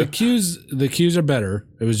No, queue. the queues are better.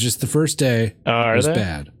 It was just the first day. Are It was they?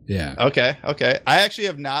 bad. Yeah. Okay. I actually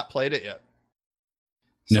have not played it yet.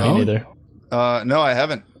 No? Me neither. No, I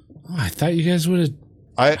haven't. Oh, I thought you guys would have.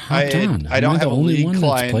 I Hopped on. I Am don't I the have a only League one that's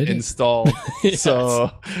client played it? installed, Yes.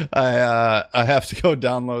 so I have to go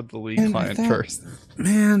download the League Man, I client thought- first.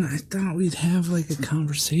 Man, I thought we'd have like a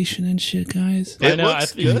conversation and shit, guys. I It know, looks I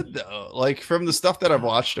think- good though, like from the stuff that I've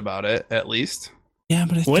watched about it, at least. Yeah,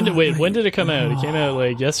 but When did it come out? It came out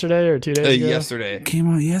like yesterday or 2 days ago. Yesterday. It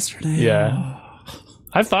came out yesterday. Yeah.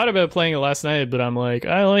 I've thought about playing it last night, but I'm like,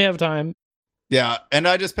 I only have time. Yeah, and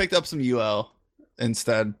I just picked up some UL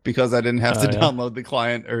instead because I didn't have to Oh, yeah. download the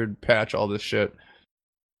client or patch all this shit.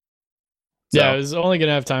 Yeah, I So, was only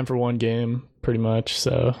gonna have time for one game, pretty much.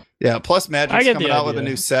 So yeah. Plus, I Magic's get coming the out with a idea.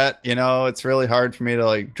 new set. You know, it's really hard for me to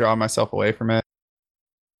like draw myself away from it.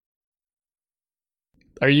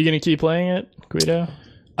 are you gonna keep playing it, Guido?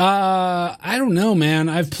 I don't know, man.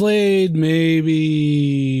 I've played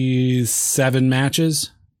maybe 7 matches.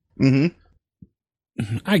 Mm-hmm.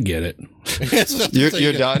 I get it.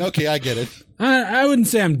 You're done? Okay, I get it. I wouldn't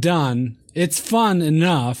say I'm done. It's fun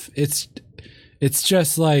enough. It's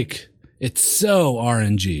just like it's so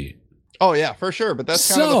RNG. Oh yeah, for sure. But that's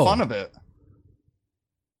kind of the So- fun of it.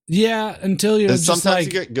 Yeah, until you're Is just sometimes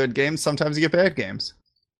like, you get good games, sometimes you get bad games.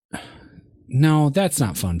 no, that's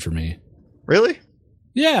not fun for me. Really?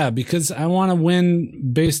 Yeah, because I want to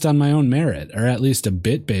win based on my own merit, or at least a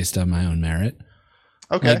bit based on my own merit.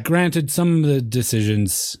 Okay. Like, granted, some of the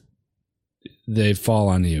decisions they fall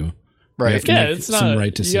on you. You Right. have to Yeah, make it's some not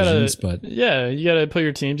right you gotta- decisions, but Yeah, you gotta put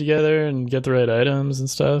your team together and get the right items and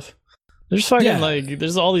stuff. There's fucking Yeah. like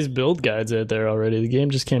there's all these build guides out there already. The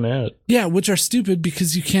game just came out. yeah, which are stupid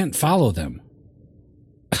because you can't follow them.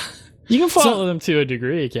 You can follow them to a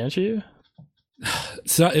degree, can't you?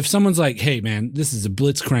 So if someone's like, "Hey, man, this is a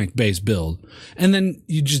Blitzcrank based build," and then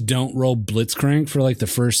you just don't roll Blitzcrank for like the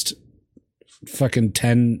first fucking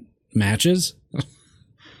 10 matches,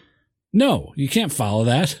 no, you can't follow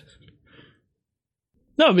that.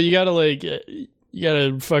 No, but you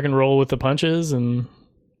gotta fucking roll with the punches and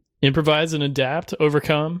improvise and adapt,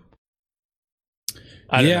 overcome.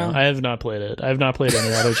 I don't Yeah. know. I have not played it. I have not played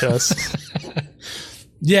any auto chess.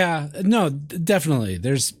 Yeah, no, definitely.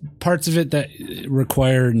 There's parts of it that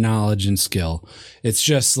require knowledge and skill. It's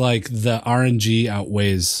just like the RNG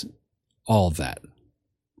outweighs all of that.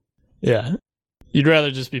 Yeah. You'd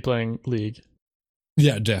rather just be playing League.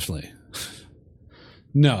 Yeah, definitely.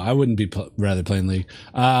 No, I wouldn't be rather playing League.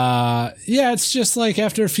 Yeah, it's just like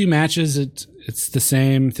after a few matches, it's the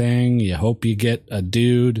same thing. You hope you get a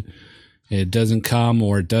dude. It doesn't come,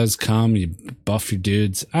 or it does come. You buff your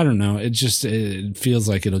dudes. I don't know. It feels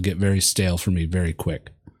like it'll get very stale for me very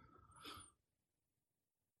quick.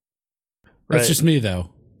 That's Right. just me,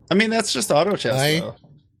 though. I mean, that's just auto chess. I- though.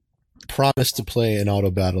 Promise to play an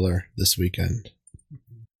auto battler this weekend.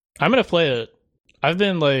 I'm gonna play it. I've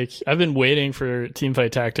been waiting for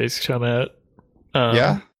Teamfight Tactics to come out.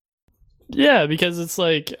 Yeah. Yeah, because it's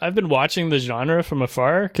like I've been watching the genre from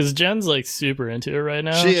afar because Jen's like super into it right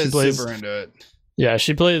now. She is plays, super into it. Yeah,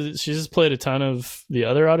 she just played a ton of the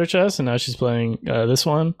other auto chess, and now she's playing this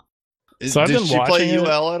one. So I've Did been she play watching it.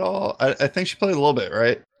 UL at all? I think she played a little bit,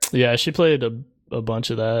 right? Yeah, she played a bunch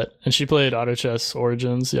of that, and she played Auto Chess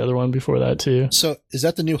Origins, the other one before that too. So is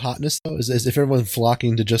that the new hotness though? Is if everyone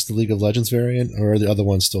flocking to just the League of Legends variant, or are the other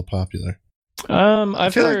ones still popular? I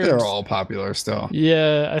I've feel heard like they're all popular still.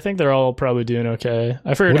 Yeah, I think they're all probably doing okay.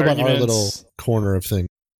 I've heard What about arguments. our little corner of things?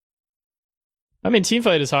 I mean,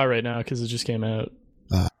 Teamfight is hot right now because it just came out.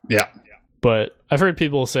 Yeah. But I've heard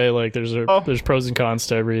people say like there's pros and cons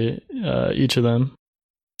to every each of them.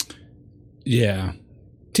 Yeah.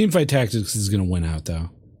 Teamfight Tactics is going to win out, though.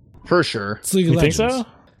 For sure. It's League of You think Legends.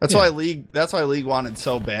 so? That's why League wanted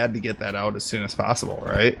so bad to get that out as soon as possible,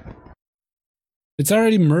 right? It's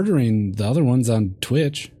already murdering the other ones on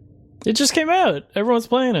Twitch. It just came out. Everyone's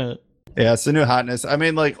playing it. Yeah, it's the new hotness. I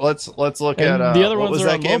mean, like let's look And at the other what ones was are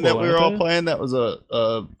that on game mobile, that we were aren't all they? playing? That was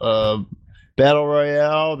a battle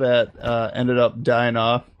royale that ended up dying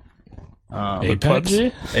off. Apex?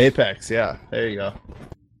 PUBG? Apex, yeah. There you go.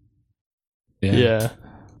 Yeah.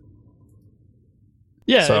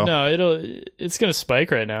 Yeah, So- no, it's gonna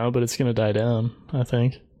spike right now, but it's gonna die down, I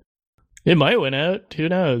think. It might win out. Who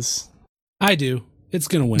knows? I do. It's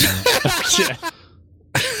going to win out. Yeah.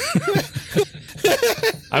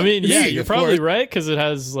 I mean, yeah, League, you're of probably course. right because it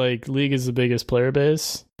has like League is the biggest player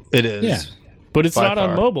base, It is. Yeah. but it's By not on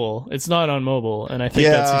far. mobile. It's not on mobile, and I think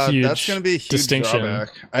that's a huge. that's going to be a huge distinction. drawback.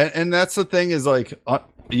 And that's the thing is like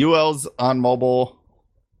UL's on mobile,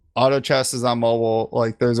 Auto Chess is on mobile.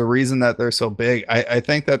 Like, there's a reason that they're so big. I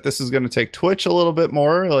think that this is going to take Twitch a little bit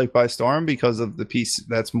more like by storm because of the PC.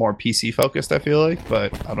 That's more PC focused. I feel like,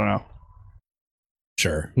 but I don't know.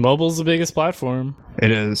 Sure. Mobile's the biggest platform. It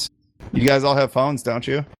is. You guys all have phones, don't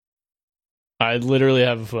you? I literally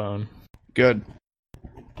have a phone. Good.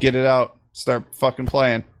 Get it out. Start fucking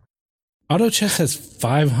playing. Auto Chess has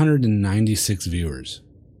 596 viewers.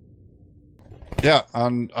 Yeah,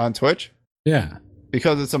 on Twitch Yeah.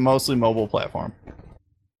 because it's a mostly mobile platform.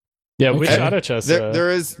 Yeah, which Okay. Auto Chess? There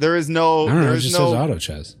is no I don't know. It there's just says no Auto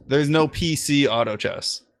Chess. there's no PC Auto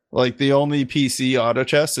Chess. Like, the only PC Auto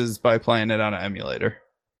Chess is by playing it on an emulator.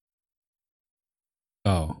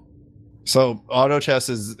 Oh. So Auto Chess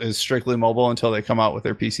is strictly mobile until they come out with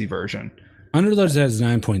their PC version. Underlords has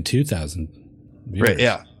 9.2 thousand viewers. Right?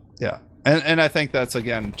 Yeah, yeah. And I think that's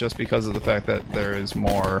again just because of the fact that there is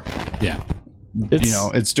more. Yeah.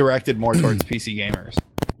 It's directed more towards PC gamers.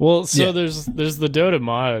 Well, so Yeah. there's the Dota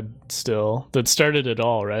mod still that started it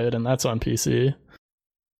all, right? And that's on PC.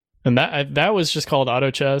 And that was just called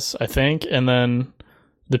Auto Chess, I think. And then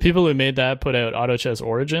the people who made that put out Auto Chess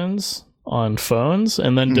Origins on phones,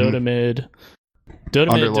 and then Mhm. Dota made Dota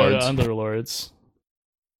Underlords. Underlords.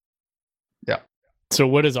 Yeah. So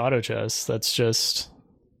what is Auto Chess? That's just,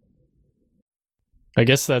 I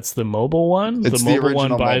guess that's the mobile one, It's the the mobile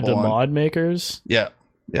one original by mobile the one. mod makers. Yeah,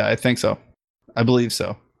 I think so. I believe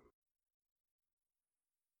so.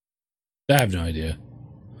 I have no idea.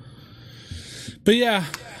 But yeah,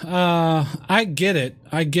 I get it.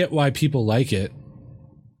 I get why people like it.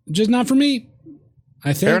 Just not for me.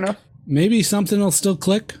 I think Fair enough. maybe something will still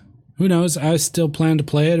click. Who knows? I still plan to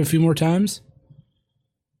play it a few more times.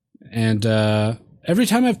 And every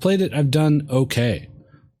time I've played it, I've done okay.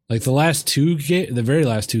 Like the very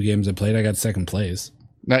last two games I played, I got second place.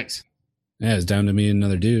 Nice. Yeah, it's down to me and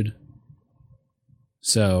another dude.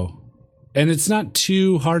 So, and it's not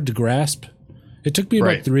too hard to grasp. It took me about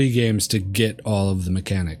Right. 3 games to get all of the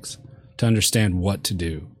mechanics, to understand what to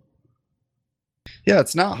do. Yeah,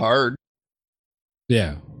 it's not hard.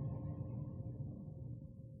 Yeah.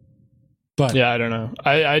 But Yeah, I don't know.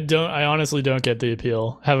 I honestly don't get the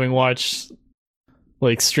appeal. Having watched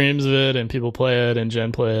like streams of it and people play it and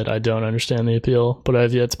Jen play it, I don't understand the appeal, but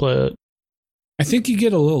I've yet to play it. I think you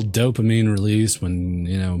get a little dopamine release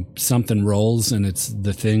when, something rolls and it's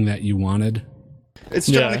the thing that you wanted. It's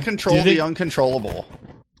trying Yeah. to control Do you the think- uncontrollable.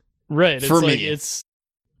 Right. It's For like me. it's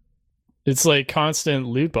like constant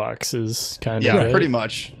loot boxes kind Yeah, of. Right? pretty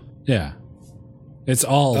much. Yeah. It's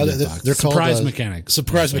all Oh, loot they're- box. they're called, Surprise mechanics.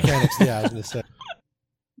 Surprise mechanics. Yeah, I was gonna say.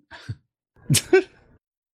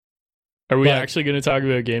 Are we But- actually going to talk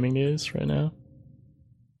about gaming news right now?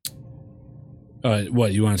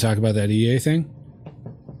 What, you want to talk about that EA thing?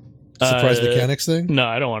 Surprise Uh, mechanics thing. No,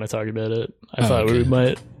 I don't want to talk about it. I Oh, thought we okay.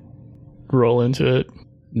 might roll into it.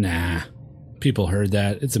 Nah. People heard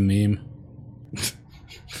that. It's a meme.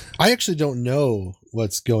 I actually don't know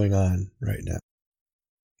what's going on right now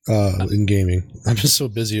in gaming. I'm just so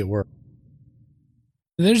busy at work.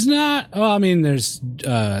 There's not. Well, I mean, there's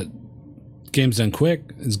Games Done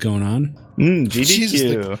Quick is going on. Jesus,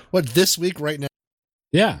 GDQ. like, what, this week right now?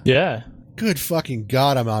 Yeah. Yeah. Good fucking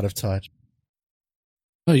God, I'm out of touch.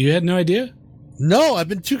 Oh, you had no idea? No, I've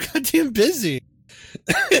been too goddamn busy.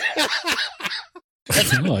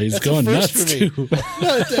 Oh, he's that's going a first nuts for me. too.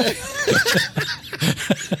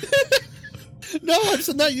 No, I'm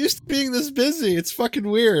just not used to being this busy. It's fucking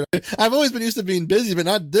weird. I've always been used to being busy, but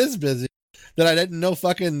not this busy. That I didn't know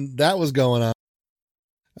fucking that was going on.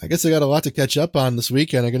 I guess I got a lot to catch up on this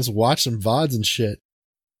weekend. I can just watch some VODs and shit.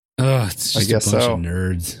 Oh, it's just a bunch of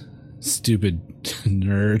nerds. Stupid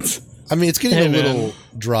nerds. I mean, it's getting Hey, a man. little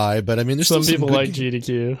dry, but I mean, there's Some still people good like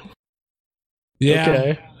GDQ. Yeah.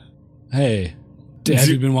 Okay. Hey, have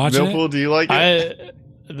you been watching Millpool, it? do you like it?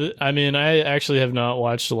 I mean, I actually have not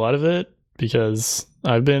watched a lot of it because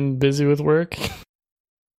I've been busy with work.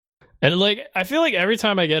 And like, I feel like every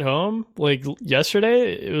time I get home, like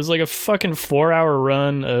yesterday, it was like a fucking 4-hour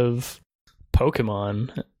run of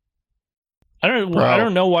Pokemon. I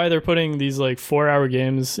don't know why they're putting these like 4-hour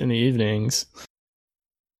games in the evenings.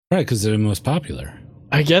 Right, because they're the most popular.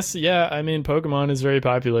 I guess, yeah. I mean, Pokemon is very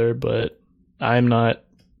popular, but I'm not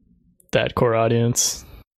that core audience.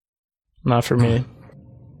 Not for me.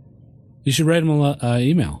 You should write them an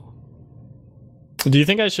email. Do you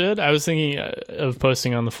think I should? I was thinking of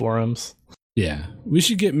posting on the forums. Yeah, we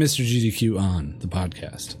should get Mr. GDQ on the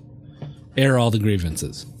podcast. Air all the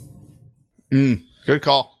grievances. Good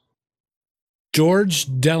call. George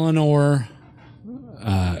Delanor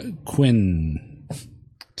Quinn. It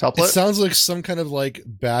Tuplet? sounds like some kind of like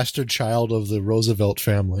bastard child of the Roosevelt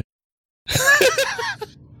family.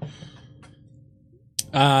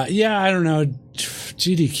 Yeah, I don't know.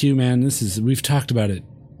 GDQ, man, we've talked about it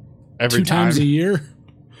Every two times a year.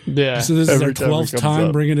 Yeah. So this is our Every time it 12th comes time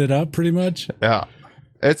up. bringing it up, pretty much. Yeah.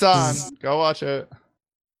 It's on. Go watch it.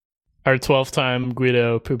 Our 12th time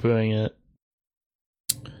Guido poo-pooing it.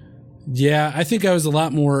 Yeah, I think I was a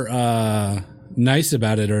lot more nice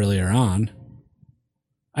about it earlier on.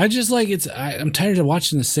 I just like I'm tired of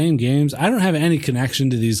watching the same games. I don't have any connection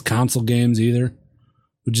to these console games either,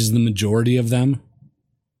 which is the majority of them.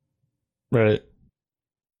 Right.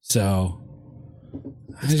 So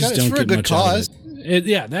I It's just don't for a get good much out of cause. it.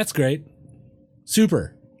 Yeah, that's great.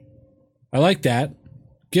 Super. I like that.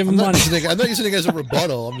 Give I'm them not, money. I'm not using it as a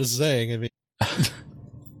rebuttal. I'm just saying. I mean,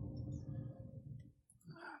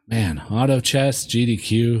 Man, auto chess,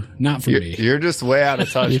 GDQ, not for me. You're just way out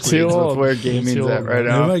of touch, You're too Queens, with old. where You're gaming's too at old, right If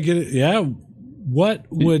now. I get it, yeah. What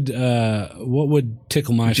would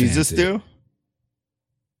tickle my Jesus fancy? do?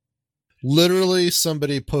 literally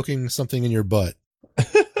somebody poking something in your butt.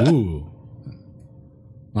 Ooh,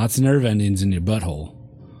 lots of nerve endings in your butthole.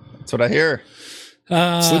 That's what I hear.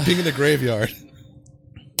 Sleeping in the graveyard.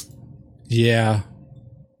 Yeah.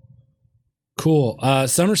 Cool.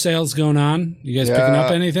 Summer sales going on. You guys picking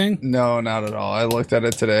up anything? No, not at all. I looked at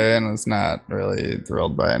it today and was not really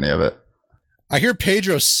thrilled by any of it. I hear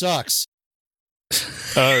Pedro sucks.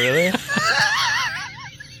 Oh, really?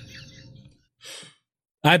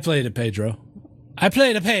 I played a Pedro. You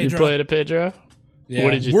played a Pedro? Yeah.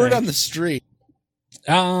 What did you Word think? on the street.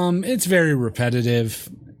 It's very repetitive.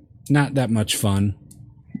 Not that much fun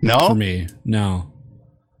No? for me. No.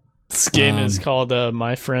 This game is called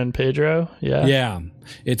My Friend Pedro. Yeah. Yeah.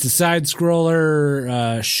 It's a side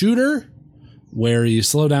scroller shooter where you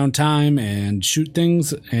slow down time and shoot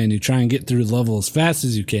things and you try and get through the level as fast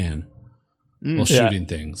as you can while Yeah. shooting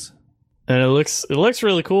things. And it looks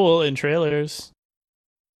really cool in trailers.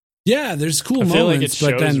 Yeah, there's cool I feel like it moments, but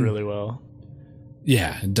shows then really well.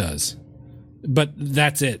 yeah, it does. But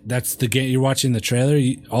that's it. That's the game. You're watching the trailer,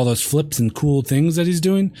 all those flips and cool things that he's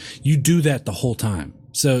doing. You do that the whole time.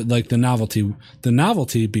 So like the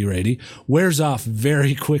novelty, be ready, wears off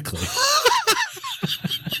very quickly.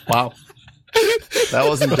 Wow. That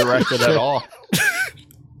wasn't directed at all.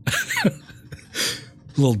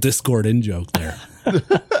 Little Discord in joke there.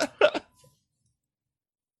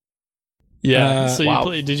 Yeah. So wow.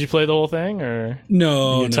 did you play the whole thing or?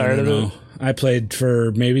 No, You get tired of it? I played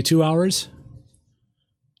for maybe 2 hours.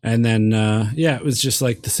 And then, it was just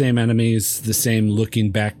like the same enemies, the same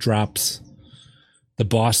looking backdrops. The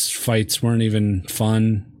boss fights weren't even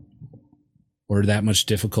fun or that much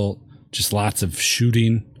difficult. Just lots of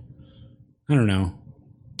shooting. I don't know.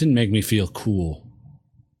 Didn't make me feel cool.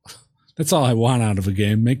 That's all I want out of a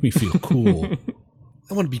game. Make me feel cool.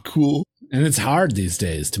 I want to be cool. And it's hard these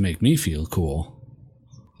days to make me feel cool.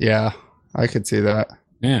 Yeah, I could see that.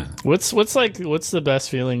 Yeah. What's the best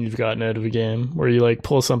feeling you've gotten out of a game where you like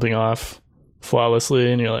pull something off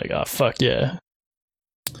flawlessly and you're like, oh fuck yeah.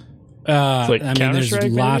 Like I mean, there's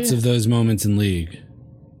Counter-Strike, lots maybe? of those moments in League.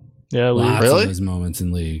 Yeah, Lots Really? of those moments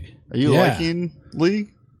in League. Are you Yeah. liking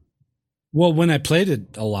League? Well, when I played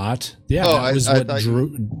it a lot, yeah, Oh, that was I what thought drew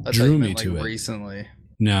I thought you me meant, to like, it. recently.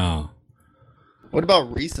 No. What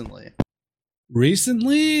about recently?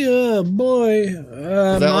 Recently, boy,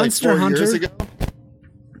 Was that Monster like 4 years Hunter. ago?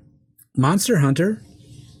 Monster Hunter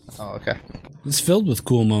Oh, okay. is filled with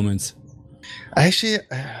cool moments. Actually,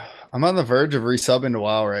 I'm on the verge of resubbing to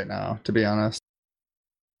WoW right now, to be honest.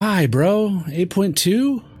 Hi, bro.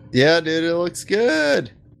 8.2? Yeah, dude, it looks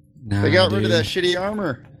good. Nah, They got rid of dude. that shitty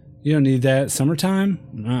armor. You don't need that. Summertime?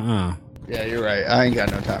 Yeah, you're right. I ain't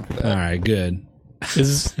got no time for that. All right, good. Hey,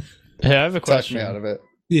 I have a Touch question. me out of it.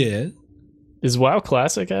 Yeah. Is WoW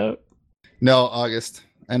Classic out? No, August.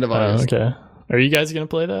 End of August. Okay. Are you guys gonna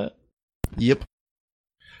play that? Yep.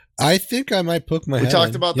 I think I might poke my We head talked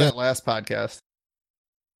in. about Yeah. that last podcast.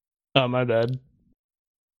 Oh, my bad.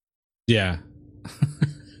 Yeah.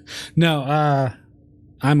 No,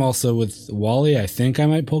 I'm also with Wally. I think I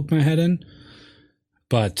might poke my head in.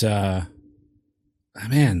 But man,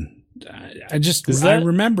 I just Is I that-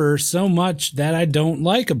 remember so much that I don't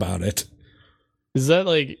like about it. Is that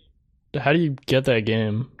like, how do you get that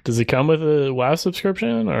game? Does it come with a WoW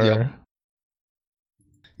subscription or? Yep.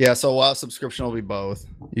 Yeah, so WoW subscription will be both.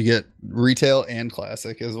 You get retail and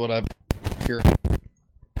classic, is what I've heard.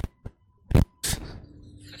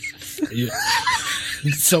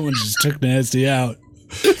 Someone just took Nasty out.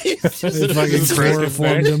 They This is fucking crazy,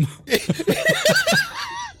 chloroformed him.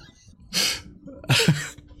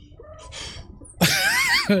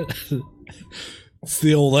 It's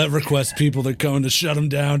the old EverQuest people that going to shut him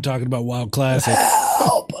down talking about WoW Classic.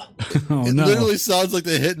 Help! Oh It no. literally sounds like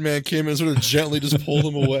the hitman came and sort of gently just pulled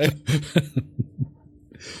him away.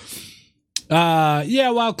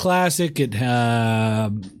 Yeah, WoW Classic, it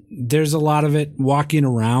there's a lot of it walking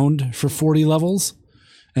around for 40 levels.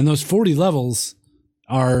 And those 40 levels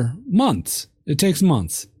are months. It takes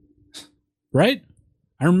months. Right?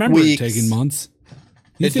 I remember Weeks. it taking months.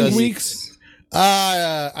 You It think does. weeks?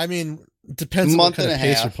 I mean, it depends on what Month kind of and a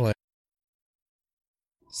pace you're half. playing.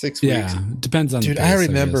 6 weeks. Yeah, depends on Dude, the I pace,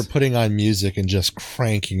 remember guess. putting on music and just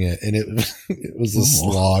cranking it, and it was a Oh.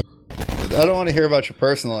 slog. I don't want to hear about your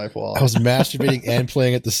personal life, Wall. I was masturbating and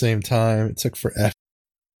playing at the same time. It took forever.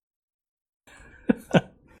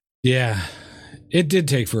 Yeah, it did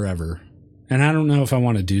take forever. And I don't know if I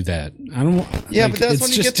want to do that. I don't. Yeah, like, but that's it's when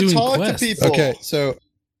you just get to doing talk quests. to people. Okay, so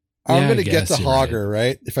I'm Yeah, going I to get the guess you're right. Hogger,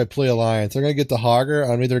 right? If I play Alliance, I'm going to get the Hogger.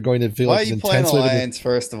 I'm either going to feel Why like are it's you playing intensely. Alliance,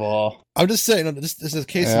 first of all? I'm just saying, no, this is a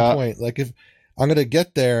case Yeah. in point. Like, if I'm going to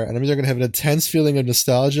get there and I'm either going to have an intense feeling of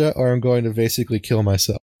nostalgia or I'm going to basically kill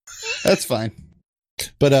myself. That's fine.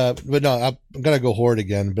 But no, I'm going to go Horde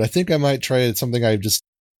again. But I think I might try something I just.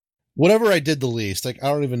 Whatever I did the least, like I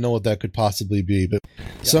don't even know what that could possibly be, but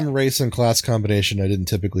some race and class combination I didn't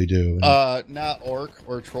typically do. And- Not Orc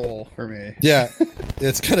or Troll for me. yeah,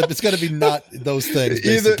 it's gotta be not those things.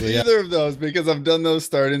 Basically, yeah. Either of those, because I've done those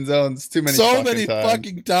starting zones too many So fucking many times.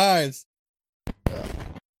 fucking times.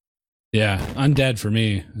 Yeah, Undead for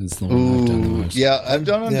me is the one I've done the Ooh, most. yeah, I've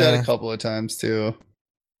done Undead Yeah. a couple of times too.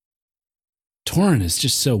 Torrent is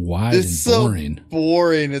just so wide It's and so boring.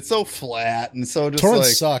 boring. It's so flat and so just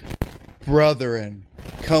Torrents like, suck. brethren,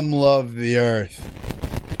 come love the earth.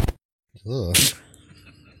 Ugh.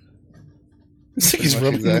 It's like he's That's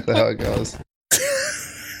rubbing exactly how it goes.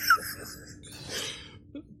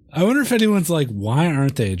 I wonder if anyone's like, why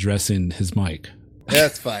aren't they addressing his mic? Yeah,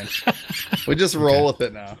 it's fine. We just roll with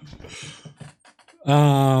it now.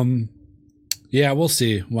 Yeah, we'll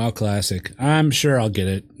see. WoW Classic. I'm sure I'll get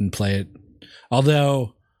it and play it.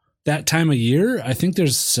 Although that time of year, I think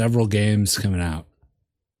there's several games coming out.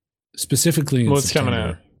 Specifically in What's coming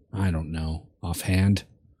September. I don't know offhand.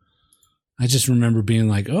 I just remember being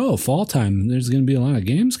like, oh, fall time, there's going to be a lot of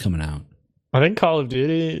games coming out. I think Call of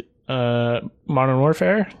Duty Modern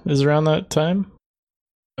Warfare is around that time.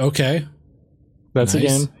 Okay. That's Nice. a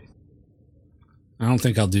game. I don't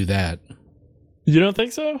think I'll do that. You don't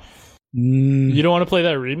think so? You don't want to play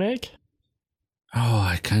that remake? Oh,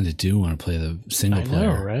 I kind of do want to play the single I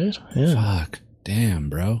player. know, right? Yeah. Fuck. Damn,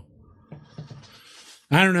 bro.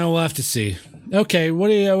 I don't know. We'll have to see. Okay, what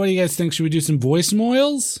do you guys think? Should we do some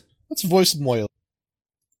voicemails? Let's voice Moyle.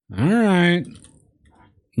 All right.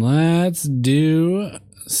 Let's do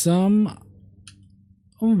some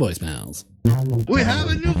voicemails. We have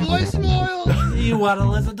a new voicemail. You want to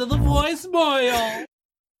listen to the voicemail?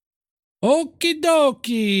 Okie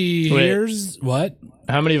dokie. Wait. Here's what?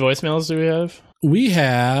 How many voicemails do we have? We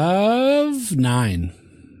have 9.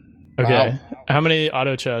 Okay. Wow. How many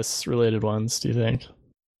auto chess related ones do you think?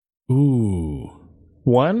 Ooh.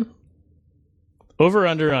 1? Over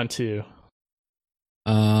under on 2.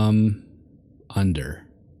 Under.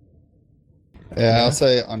 Yeah, I'll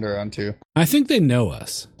say under on 2. I think they know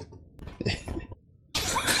us.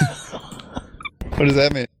 What does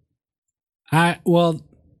that mean?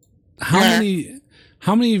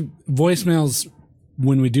 how many voicemails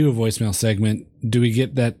when we do a voicemail segment do we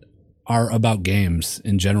get that are about games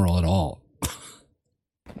in general at all?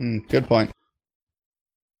 Good point.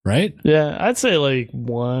 Right? Yeah, I'd say like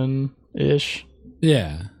 1-ish.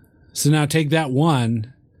 Yeah. So now take that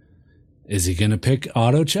one. Is he going to pick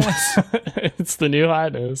auto chess? It's the new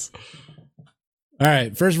hotness. All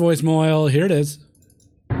right. First voicemail. Here it is.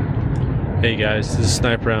 Hey guys, this is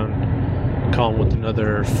Snipe Round calling with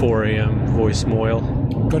another 4 a.m.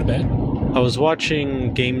 voicemail. Go to bed. I was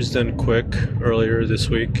watching Games Done Quick earlier this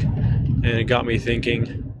week, and it got me thinking,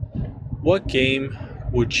 what game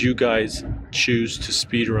would you guys choose to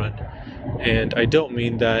speedrun? And I don't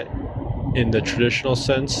mean that in the traditional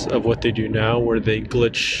sense of what they do now, where they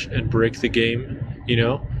glitch and break the game,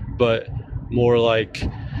 but more like,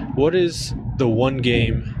 what is the one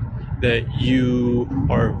game that you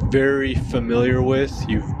are very familiar with,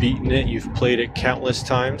 you've beaten it, you've played it countless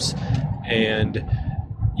times, and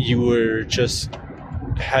you were just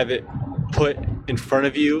have it put in front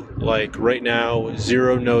of you, like right now,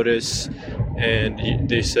 zero notice, and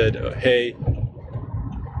they said, hey,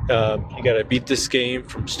 you gotta beat this game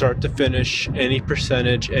from start to finish, any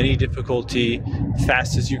percentage, any difficulty,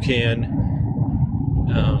 fast as you can.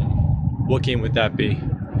 What game would that be?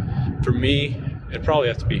 For me, it'd probably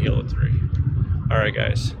have to be Halo 3. Alright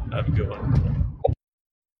guys, have a good one.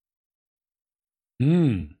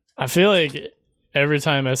 I feel like every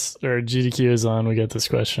time GDQ is on, we get this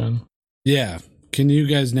question. Yeah. Can you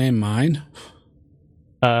guys name mine?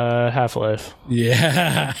 Half-Life.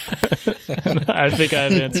 Yeah. I think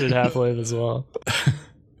I've answered Half-Life as well.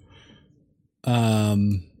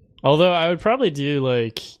 Although I would probably do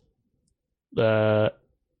like the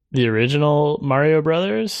original Mario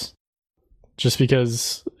Brothers, just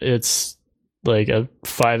because it's like a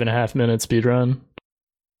 5.5 minute speed run.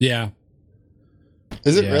 Yeah.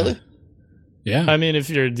 Is it Yeah. really? Yeah. I mean, if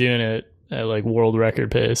you're doing it at like world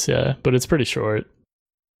record pace, yeah, but it's pretty short.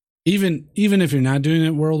 Even if you're not doing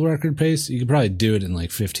it world record pace, you could probably do it in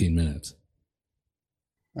like 15 minutes.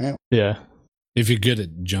 Yeah. If you're good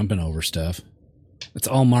at jumping over stuff. That's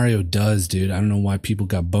all Mario does, dude. I don't know why people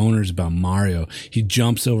got boners about Mario. He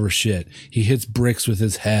jumps over shit. He hits bricks with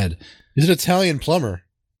his head. He's an Italian plumber.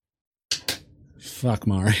 Fuck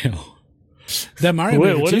Mario. That Mario Wait,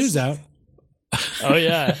 Maker what 2 is- is out. Oh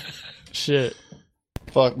yeah. Shit.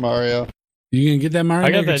 Fuck Mario. You gonna get that Mario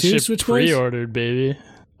I got Maker that 2 shit Switch Boys? pre-ordered, baby.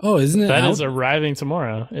 Oh, isn't it That out? is arriving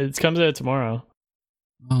tomorrow. It comes out tomorrow.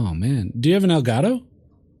 Oh, man. Do you have an Elgato?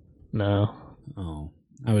 No. Oh,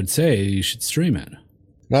 I would say you should stream it.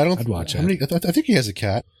 No, I don't. I'd watch how it. many- I think he has a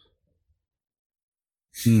cat.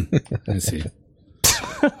 I see.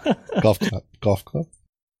 Golf club. Golf club.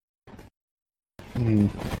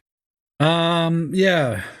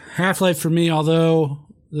 Yeah. Half-Life for me, although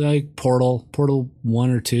like Portal 1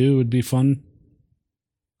 or 2 would be fun.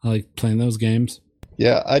 I like playing those games.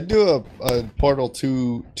 Yeah, I'd do a Portal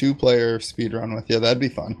 2 player speedrun with you. That'd be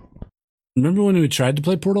fun. Remember when we tried to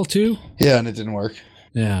play Portal 2? Yeah, and it didn't work.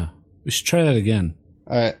 Yeah. We should try that again.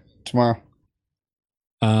 All right, tomorrow.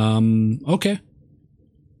 Okay.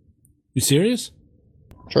 You serious?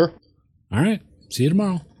 Sure. All right. See you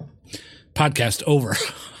tomorrow. Podcast over.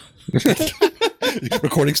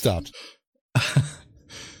 Recording stopped.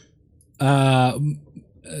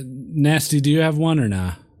 Nasty, do you have one or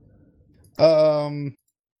not?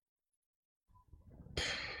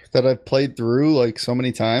 That I've played through like so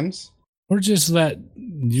many times. Or just that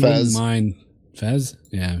you Fez. wouldn't mind Fez?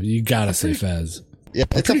 Yeah, you gotta say Fez. Yeah,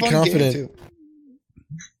 it's a pretty fun confident. game too.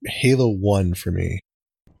 Halo 1 for me.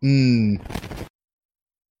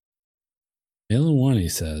 Halo 1, he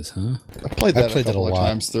says, huh? I played that played a couple that a of lot.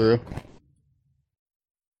 times through.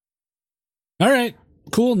 All right,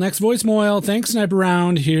 cool. Next voicemail. Thanks, Sniper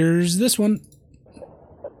Round. Here's this one.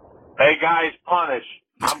 Hey guys, Punish.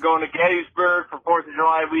 I'm going to Gettysburg for 4th of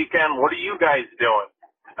July weekend. What are you guys doing?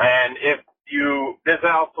 And if this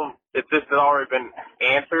has already been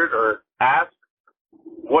answered or asked,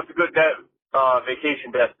 what's a good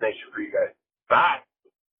vacation destination for you guys? Bye.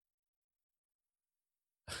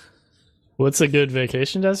 What's a good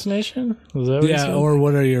vacation destination? Was that what you Yeah, said? or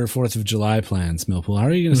what are your 4th of July plans, Millpool? How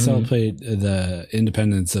are you going to celebrate the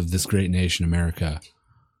independence of this great nation, America?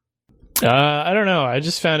 I don't know. I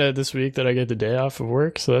just found out this week that I get the day off of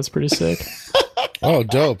work, so that's pretty sick. Oh,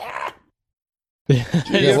 dope. Does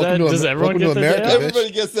everyone get welcome to the America, day off? bitch.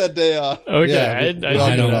 Everybody gets that day off. Okay, Yeah, I we all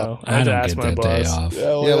didn't know know. that. I had to don't ask get my that day boss. off. Yeah,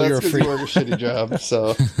 well, Yeah, well, that's you're because free. you work a shitty job.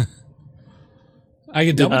 So I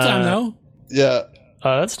get double time, though. yeah,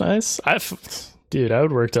 That's nice. Dude, I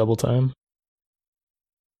would work double time.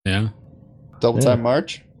 Yeah. double Yeah. time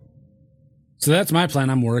March. So that's my plan.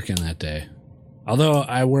 I'm working that day. Although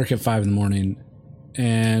I work at 5 in the morning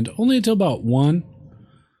and only until about 1.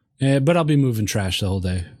 But I'll be moving trash the whole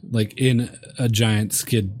day, like in a giant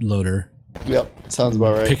skid loader. Yep, sounds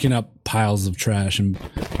about right. Picking up piles of trash and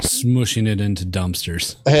smushing it into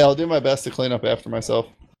dumpsters. Hey, I'll do my best to clean up after myself.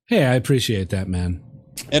 Hey, I appreciate that, man.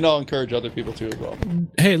 And I'll encourage other people to as well.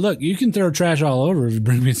 Hey, look, you can throw trash all over if you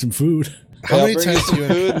bring me some food. How I'll many bring times some do you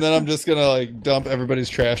food, and then I'm just gonna like dump everybody's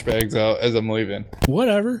trash bags out as I'm leaving.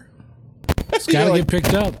 Whatever. It's got to You're get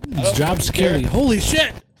picked up. It's job security. care. Holy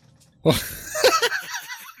shit!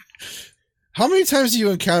 How many times do you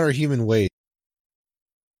encounter human waste?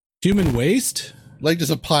 Human waste? Like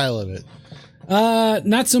just a pile of it.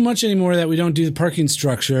 Not so much anymore that we don't do the parking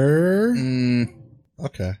structure.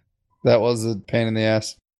 Okay. That was a pain in the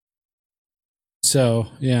ass. So,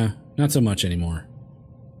 yeah, not so much anymore.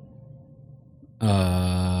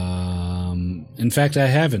 In fact, I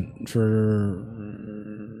haven't for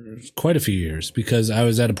quite a few years because I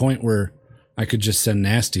was at a point where I could just send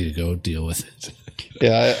Nasty to go deal with it.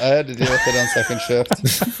 Yeah, I had to deal with it on second shift.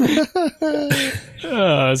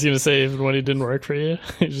 I was going to say, even when he didn't work for you,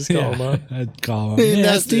 you just call him up. I'd call him. Hey, Hey,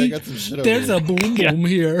 Nasty, I Nasty, got some shit over there's here. a boom boom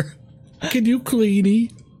here. Can you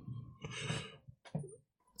cleanie?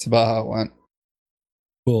 It's about how it went.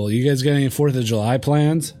 Cool. You guys got any 4th of July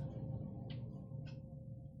plans?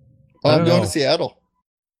 Oh, I I'm don't going know. to Seattle.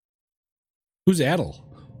 Who's Adel?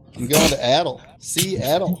 I'm going to Adel.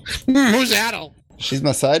 Seattle. Who's Adel? She's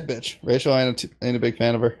my side bitch. Rachel ain't a big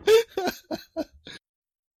fan of her.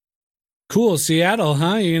 Cool. Seattle,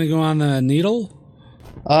 huh? You going to go on the Needle?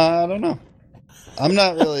 I don't know. I'm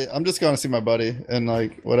not really. I'm just going to see my buddy, and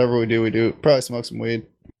like whatever we do. Probably smoke some weed.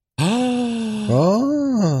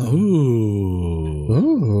 Oh. Ooh.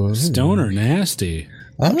 Ooh. Stoner nasty.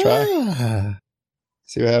 I'll try.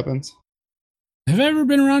 See what happens. Have I ever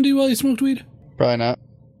been around you while you smoked weed? Probably not.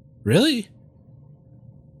 Really?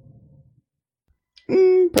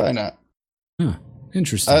 Probably not. Huh.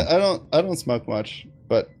 Interesting. I don't smoke much,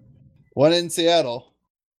 but when in Seattle.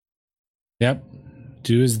 Yep.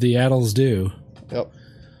 Do as the Adels do. Yep.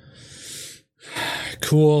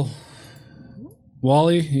 Cool.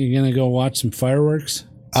 Wally, you gonna go watch some fireworks?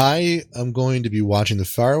 I am going to be watching the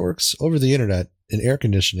fireworks over the internet in air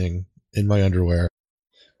conditioning in my underwear.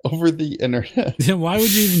 Over the internet. Why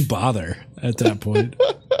would you even bother at that point?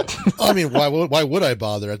 I mean, why would I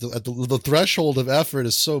bother? The threshold of effort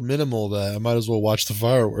is so minimal that I might as well watch the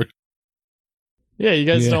fireworks. Yeah, you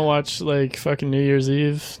guys Yeah. don't watch like fucking New Year's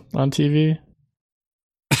Eve on TV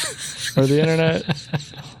or the internet?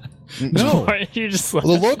 No. Why are you just like,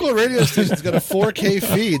 Well, the local radio station's got a 4K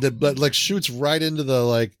feed that like shoots right into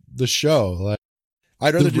the show. Like,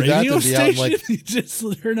 I'd rather The do that radio than be out in, station? like You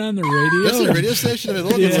just turn on the radio? This is a radio station. I mean,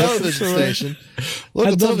 local Yeah, television sure. station.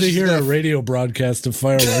 Local I'd love to television's hear got a radio broadcast of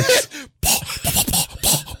fireworks.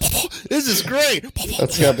 This is great.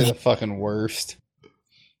 That's gotta be the fucking worst.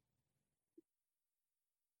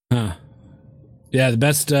 Huh. Yeah, the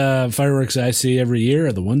best fireworks I see every year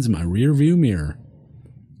are the ones in my rear view mirror.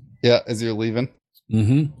 Yeah, as you're leaving.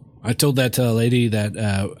 Mm-hmm. I told that to a lady that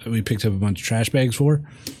we picked up a bunch of trash bags for.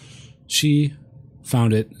 She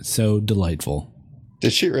found it so delightful.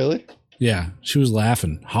 Did she really? Yeah, she was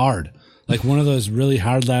laughing hard. Like one of those really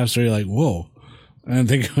hard laughs where you're like, whoa. And I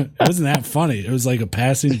think it wasn't that funny. It was like a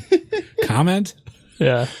passing comment.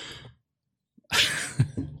 yeah.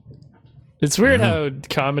 It's weird how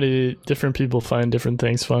comedy, different people find different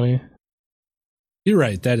things funny. You're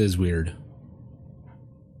right. That is weird.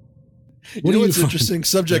 You know what's find? interesting?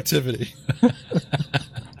 Subjectivity.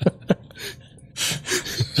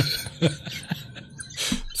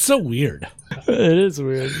 So weird. It is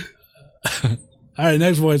weird. All right,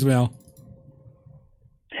 next voicemail.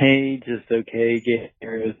 Hey, just okay,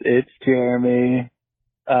 gamers. It's Jeremy.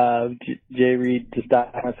 Jay Reed just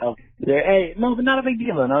died myself there. Hey, no, but not a big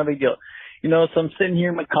deal, though. Not a big deal. You know, so I'm sitting here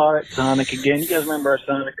in my car at Sonic again. You guys remember our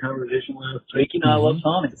Sonic conversation last week? You know, I love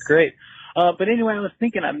Sonic. It's great. But anyway, I was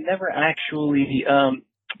thinking I've never actually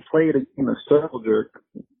played a game of Circle Jerk,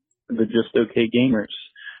 the Just Okay Gamers.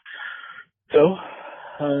 So,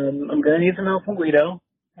 I'm going to need some help from Guido.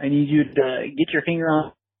 I need you to get your finger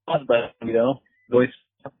on the pause button, Guido. Voice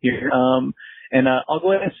here. And I'll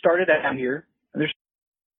go ahead and start it out here. There's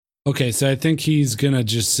Okay, so I think he's gonna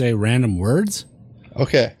just say random words,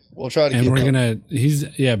 Okay, we'll try to. and keep we're up. gonna.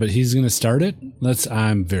 But he's gonna start it.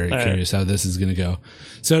 I'm very All right. curious how this is gonna go.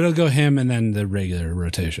 So it'll go him and then the regular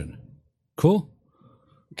rotation. Cool.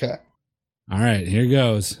 Okay. All right, here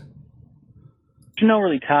goes. no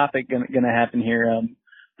really topic gonna happen here,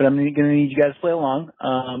 but I'm gonna need you guys to play along.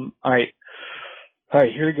 All right,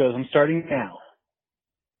 here it goes. I'm starting now.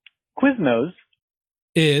 Quiznos.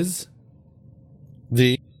 Is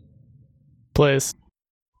The Place.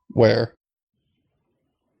 Where?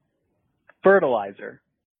 Fertilizer.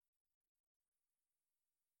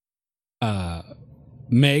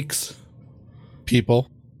 makes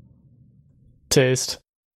people. Taste.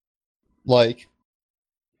 Like.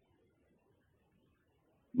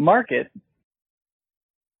 Market.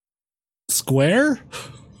 square.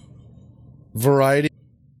 Variety.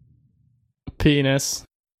 Penis.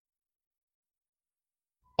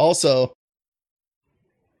 Also.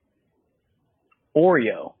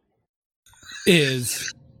 Oreo.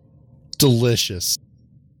 Is Delicious.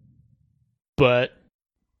 But.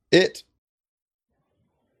 It.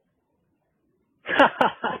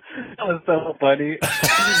 That was so funny.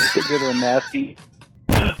 That's a good one, Nasty.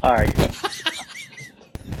 All right.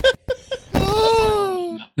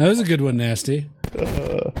 that was a good one, Nasty.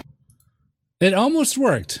 It almost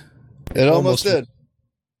worked. It almost did.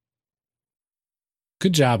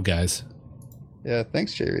 Good job, guys. Yeah,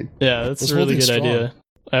 thanks, Jay Reed. Yeah, that's Was a really holding good strong. idea.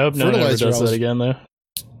 I hope no one ever Fertilizer, does I was- that again, though.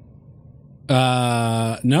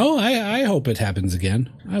 No, I hope it happens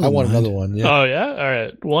again. I want another one. Yeah. Oh, yeah? All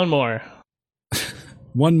right. One more.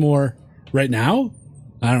 One more right now.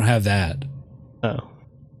 I don't have that. Oh.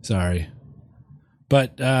 Sorry.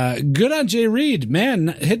 But good on Jay Reed, man,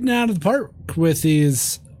 hitting out of the park with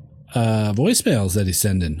these voicemails that he's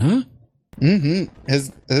sending, huh? Mm-hmm.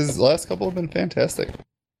 His last couple have been fantastic.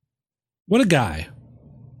 What a guy.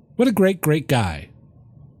 What a great, great guy.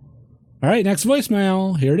 All right, next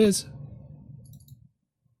voicemail. Here it is.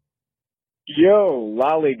 Yo,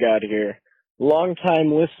 Lollygod here.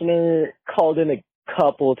 Long-time listener, called in a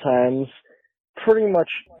couple times. Pretty much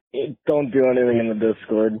don't do anything in the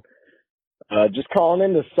Discord. Just calling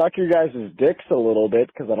in to suck your guys' dicks a little bit,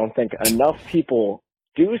 because I don't think enough people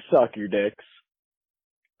do suck your dicks.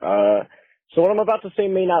 So what I'm about to say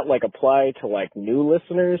may not, apply to, new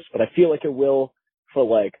listeners, but I feel like it will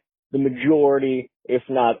for, the majority, if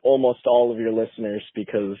not almost all of your listeners,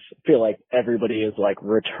 because I feel like everybody is,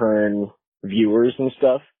 return viewers and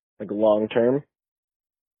stuff, long term.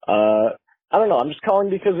 I don't know, I'm just calling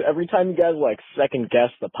because every time you guys, second guess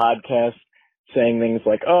the podcast, saying things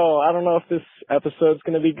like, oh, I don't know if this episode's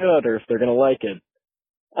gonna be good or if they're gonna like it.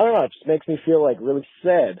 I don't know, it just makes me feel, really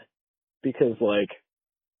sad. Because,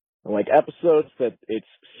 episodes that it's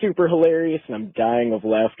super hilarious and I'm dying of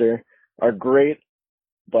laughter are great.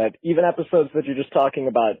 But even episodes that you're just talking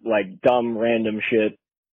about, dumb, random shit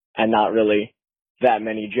and not really that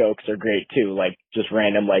many jokes are great too. Just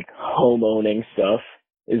random, home-owning stuff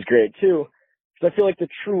is great too. Because I feel like the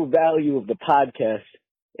true value of the podcast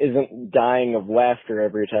isn't dying of laughter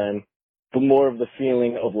every time, but more of the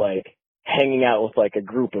feeling of, hanging out with, a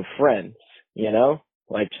group of friends, you know?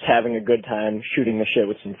 Just having a good time, shooting the shit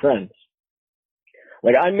with some friends.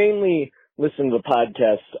 I mainly listen to the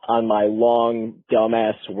podcast on my long,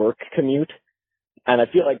 dumbass work commute. And I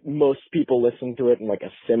feel like most people listen to it in, a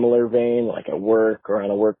similar vein, at work or on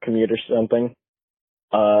a work commute or something.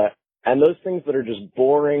 And those things that are just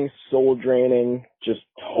boring, soul-draining, just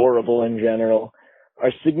horrible in general,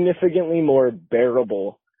 are significantly more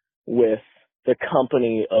bearable with the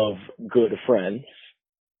company of good friends.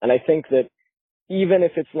 And I think that even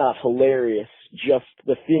if it's not hilarious, just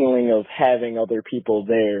the feeling of having other people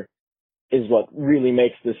there is what really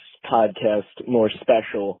makes this podcast more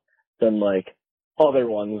special than, other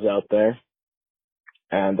ones out there.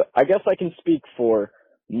 And I guess I can speak for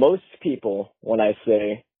most people when I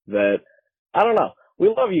say that, I don't know, we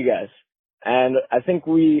love you guys. And I think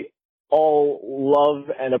we all love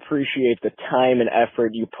and appreciate the time and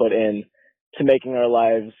effort you put in to making our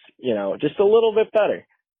lives, just a little bit better.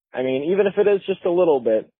 I mean, even if it is just a little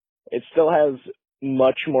bit, it still has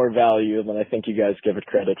much more value than I think you guys give it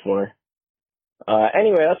credit for.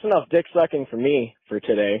 Anyway, that's enough dick sucking for me for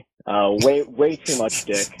today. Way too much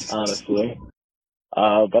dick, honestly. But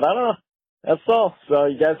I don't know. That's all. So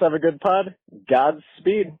you guys have a good pod.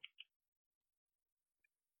 Godspeed.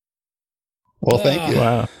 Well, thank you.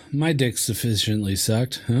 Wow. My dick sufficiently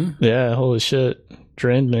sucked, huh? Yeah, holy shit.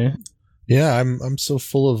 Drained me. Yeah, I'm so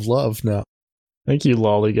full of love now. Thank you,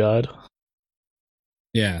 Lollygod.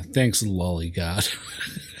 Yeah, thanks, lolly god.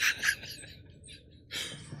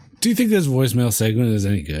 Do you think this voicemail segment is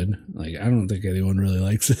any good? I don't think anyone really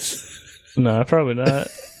likes this. No, probably not.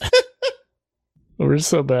 We're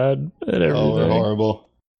so bad at everything. Oh, we're horrible.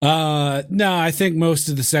 No, I think most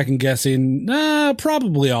of the second guessing,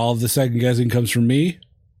 probably all of the second guessing comes from me.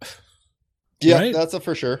 Yeah, Right? that's a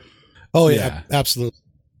for sure. Oh Yeah. yeah, absolutely.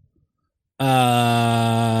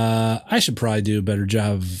 I should probably do a better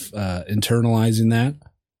job of internalizing that.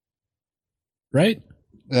 Right?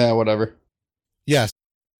 Yeah, whatever. Yes.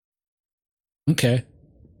 Okay.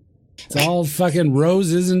 It's all fucking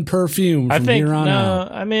roses and perfume from here on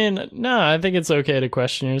out. I think it's okay to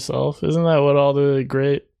question yourself. Isn't that what all the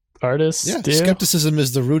great artists do? Skepticism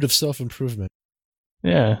is the root of self-improvement.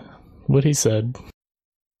 Yeah, what he said.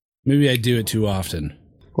 Maybe I do it too often.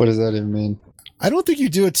 What does that even mean? I don't think you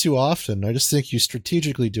do it too often. I just think you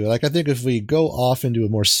strategically do it. Like, I think if we go off into a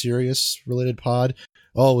more serious related pod,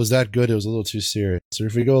 oh, was that good? It was a little too serious. Or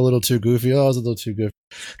if we go a little too goofy, oh, it was a little too goofy.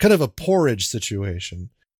 Kind of a porridge situation.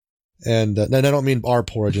 And I don't mean our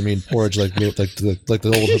porridge. I mean porridge like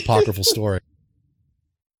the old apocryphal story.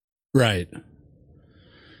 Right.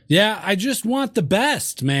 Yeah, I just want the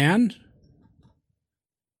best, man.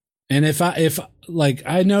 And if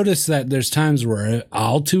I notice that there's times where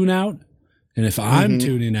I'll tune out, and if I'm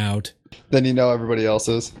tuning out, then you know everybody else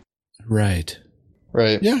is. Right.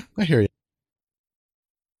 Yeah, I hear you.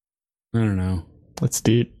 I don't know. That's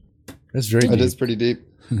deep. That's very deep. It is pretty deep.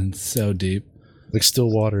 It's so deep. Like still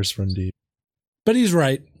waters run deep. But he's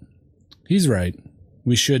right. He's right.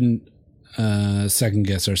 We shouldn't second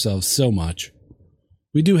guess ourselves so much.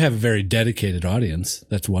 We do have a very dedicated audience.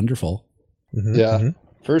 That's wonderful. Yeah,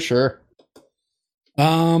 for sure.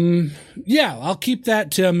 Yeah, I'll keep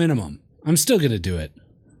that to a minimum. I'm still going to do it.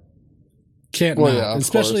 Can't not. Yeah,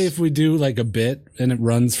 especially if we do like a bit and it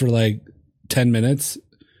runs for like 10 minutes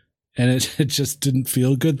and it just didn't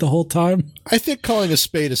feel good the whole time. I think calling a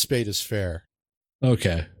spade is fair.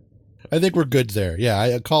 Okay. I think we're good there. Yeah,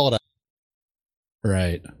 I call it out.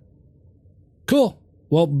 Right. Cool.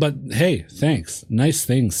 Well, but hey, thanks. Nice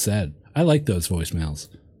things said. I like those voicemails.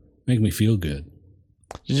 Make me feel good.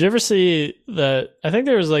 Did you ever see that? I think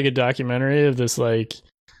there was like a documentary of this like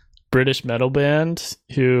British metal band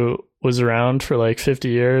who was around for like 50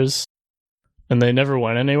 years and they never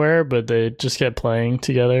went anywhere, but they just kept playing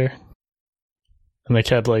together and they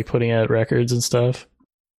kept like putting out records and stuff.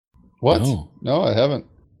 What? No, I haven't.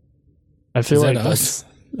 I feel Is like that us?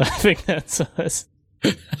 I think that's us.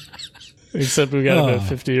 Except we got about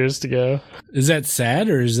 50 years to go. Is that sad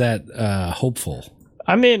or is that hopeful?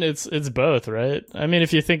 I mean, it's both, right? I mean,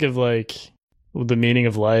 if you think of like the meaning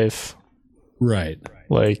of life, right?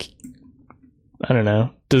 Like, I don't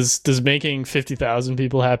know. Does making 50,000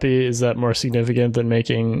 people happy, is that more significant than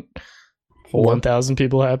making 1,000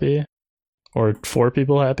 people happy, or 4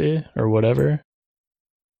 people happy, or whatever?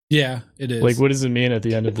 Yeah, it is. Like, what does it mean at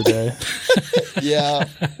the end of the day? Yeah,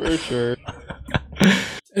 for sure.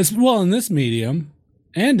 As well in this medium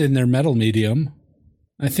and in their metal medium,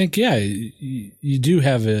 I think, yeah, you do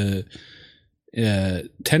have a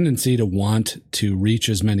tendency to want to reach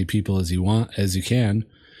as many people as you can.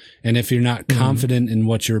 And if you're not confident in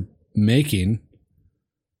what you're making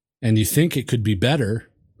and you think it could be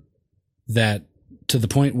better, that to the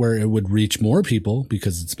point where it would reach more people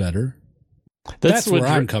because it's better. That's where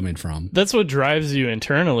I'm coming from. That's what drives you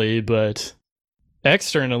internally, but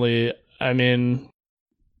externally, I mean,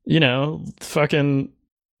 you know, fucking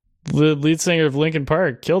the lead singer of Linkin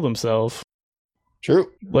Park killed himself.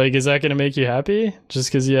 True. Like, is that going to make you happy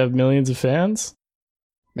just because you have millions of fans?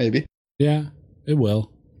 Maybe. Yeah, it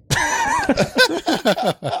will.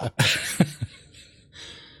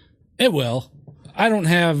 It will. I don't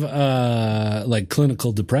have like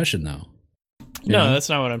clinical depression though. No, that's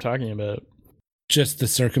not what I'm talking about. Just the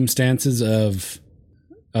circumstances of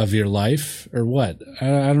your life, or what? I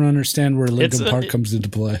don't understand where Linkin Park comes into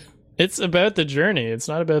play. It's about the journey. It's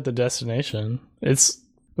not about the destination.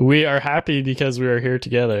 We are happy because we are here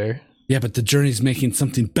together. Yeah, but the journey's making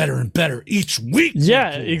something better and better each week.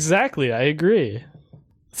 Yeah, exactly. I agree.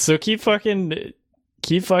 So keep fucking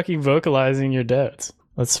vocalizing your doubts.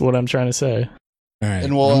 That's what I'm trying to say. All right.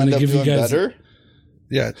 And we'll end up doing better?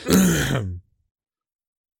 Yeah.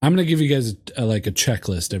 I'm going to give you guys a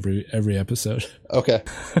checklist every episode. Okay.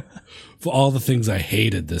 For all the things I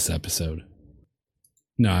hated this episode.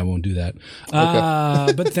 No, I won't do that.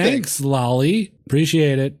 Okay. But thanks, Lolly.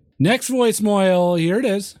 Appreciate it. Next voicemail. Here it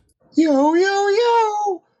is. Yo, yo,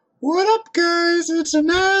 yo. What up, guys? It's a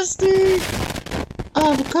Nasty.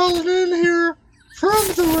 I'm calling in here from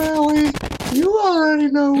the rally. You already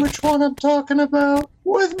know which one I'm talking about.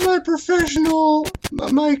 With my professional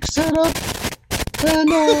mic setup. And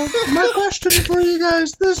my question for you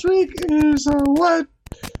guys this week is, what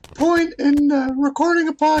point in recording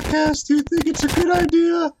a podcast do you think it's a good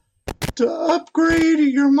idea to upgrade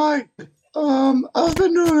your mic? I've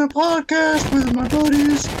been doing a podcast with my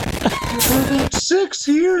buddies for about 6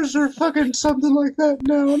 years or fucking something like that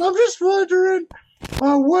now, and I'm just wondering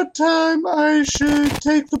what time I should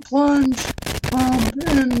take the plunge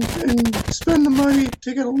and spend the money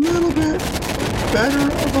to get a little bit better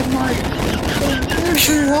of a mic. Thanks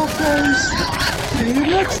for your help, guys. See you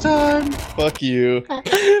next time. Fuck you.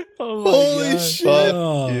 Oh my Holy God. shit. Fuck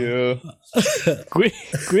Oh. you.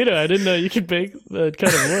 Guido, I didn't know you could make that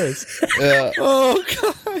kind of voice. Yeah. Oh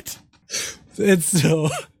God.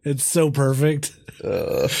 It's so perfect.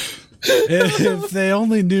 If they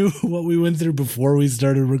only knew what we went through before we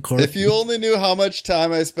started recording. If you only knew how much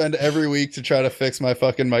time I spend every week to try to fix my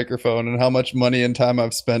fucking microphone and how much money and time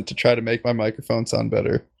I've spent to try to make my microphone sound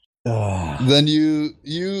better, then you,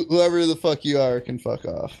 whoever the fuck you are, can fuck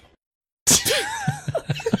off.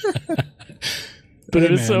 But Hey,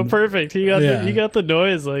 it was so man. perfect. He got Yeah. he got the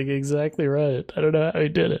noise like exactly right. I don't know how he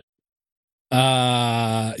did it.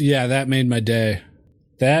 Yeah, that made my day.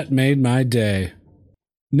 That made my day.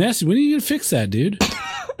 Nessie, when are you gonna fix that, dude?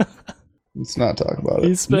 Let's not talk about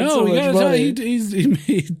He it. spent so No, we much gotta tell money.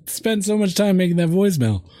 he spent so much time making that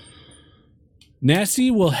voicemail. Nessie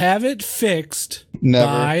will have it fixed Never.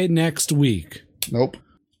 by next week. Nope.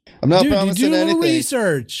 I'm not Dude, you promising do a little anything.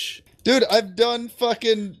 research. Dude, I've done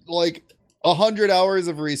fucking like 100 hours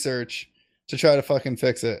of research to try to fucking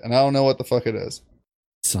fix it, and I don't know what the fuck it is.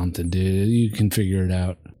 Something, dude. You can figure it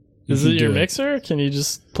out. You Is can it your do mixer? Can you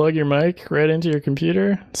just plug your mic right into your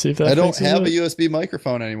computer? See if that I don't fixes have a it? USB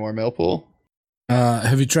microphone anymore, Millpool.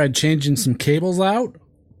 Have you tried changing some cables out?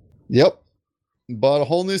 Yep. Bought a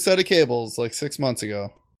whole new set of cables like 6 months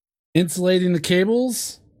ago. Insulating the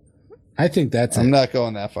cables? I think that's I'm it. not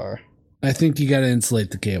going that far. I think you got to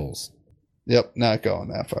insulate the cables. Yep, not going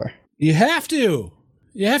that far. You have to.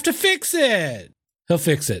 You have to fix it. He'll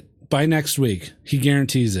fix it by next week. He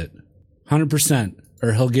guarantees it. 100%.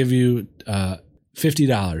 Or he'll give you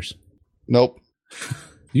 $50. Nope.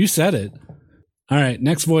 You said it. All right,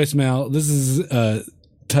 next voicemail. This is a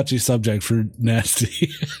touchy subject for Nasty.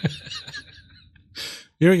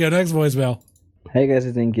 Here we go. Next voicemail. Hey guys,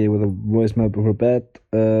 it's Inky with a voicemail before bed.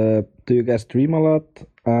 Do you guys dream a lot?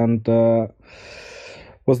 And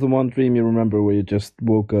what's the one dream you remember where you just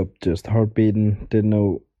woke up just heart beating, didn't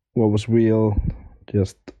know what was real,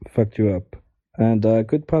 just fucked you up? And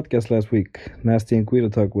good podcast last week. Nasty and Guido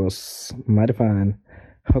talk was mighty fine.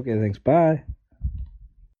 Okay, thanks. Bye.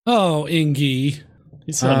 Oh, Ingy.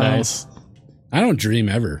 He's so nice. I don't dream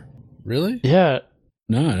ever. Really? Yeah.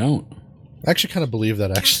 No, I don't. I actually kind of believe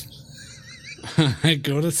that, actually. I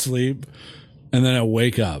go to sleep and then I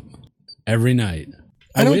wake up every night.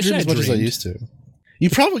 I don't wish dream as much as I dreamed. used to. You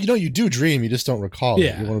probably, you do dream, you just don't recall it.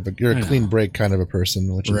 Yeah, You're I a know. clean break kind of a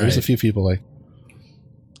person, which there's a Right. few people like.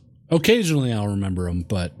 Occasionally I'll remember them,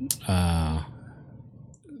 but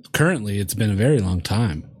currently it's been a very long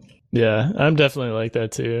time. Yeah, I'm definitely like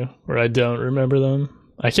that too, where I don't remember them.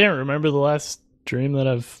 I can't remember the last dream that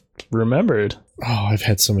I've remembered. Oh, I've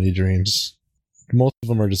had so many dreams. Most of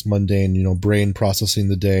them are just mundane, brain processing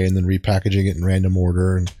the day and then repackaging it in random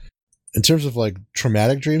order. And in terms of like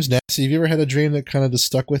traumatic dreams, Nancy, have you ever had a dream that kind of just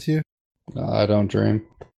stuck with you? No, I don't dream.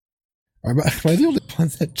 Am I the only one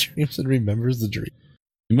that dreams and remembers the dream?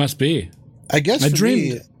 You must be. I guess I for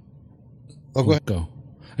dreamed. me- Oh, go ahead. Go.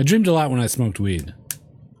 I dreamed a lot when I smoked weed.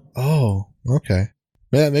 Oh, okay.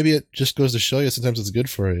 Yeah, maybe it just goes to show you sometimes it's good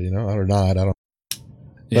for you, or not. I don't.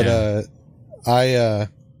 But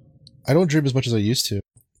I don't dream as much as I used to,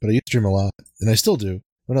 but I used to dream a lot, and I still do.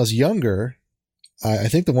 When I was younger, I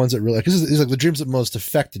think the ones that really, because these are like the dreams that most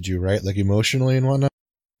affected you, right? Like emotionally and whatnot.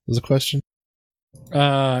 Was the question?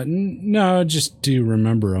 No, just do you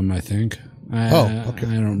remember them? I think. Okay.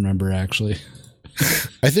 I don't remember actually.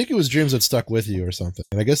 I think it was dreams that stuck with you or something.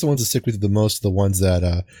 And I guess the ones that stick with you the most are the ones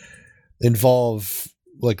that involve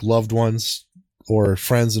like loved ones or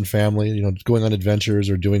friends and family, going on adventures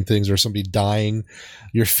or doing things, or somebody dying,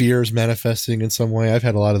 your fears manifesting in some way. I've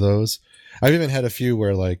had a lot of those. I've even had a few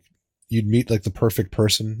where like you'd meet like the perfect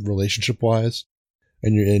person relationship wise,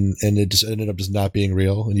 and it just ended up just not being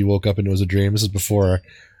real, and you woke up and it was a dream. This is before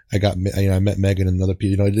I met Megan and other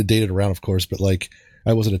people. I dated around, of course, but like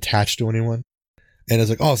I wasn't attached to anyone. And I was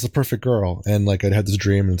like, oh, it's the perfect girl. And like I'd had this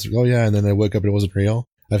dream, and it's like, oh yeah, and then I woke up and it wasn't real.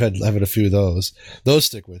 I've had a few of those. Those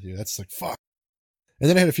stick with you. That's like fuck. And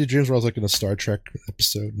then I had a few dreams where I was like in a Star Trek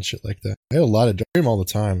episode and shit like that. I had a lot of dreams all the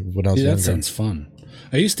time when I was Dude, younger. that sounds fun.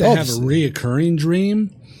 I used to have a reoccurring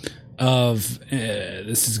dream of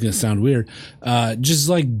this is gonna sound weird, just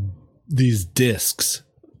like these discs,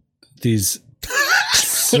 these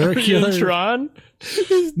circular Tron.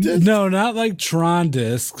 No, not like Tron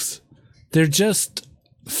discs. They're just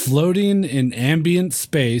floating in ambient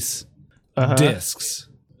space discs.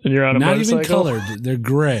 And you're on a not motorcycle? even colored. They're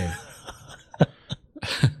gray.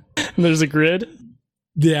 And there's a grid.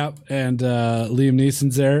 Yeah, and Liam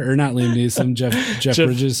Neeson's there, or not Liam Neeson, Jeff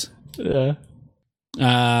Bridges. Yeah.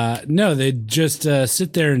 No, they'd just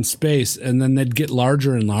sit there in space, and then they'd get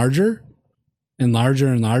larger and larger, and larger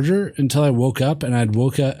and larger until I woke up, and I'd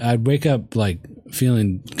wake up like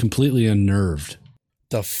feeling completely unnerved.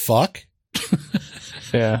 The fuck?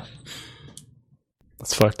 Yeah.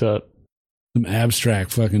 That's fucked up. Some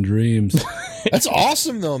abstract fucking dreams. That's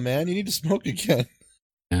awesome, though, man. You need to smoke again.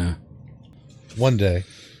 Yeah. One day.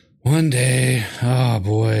 One day. Oh,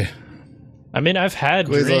 boy. I mean, I've had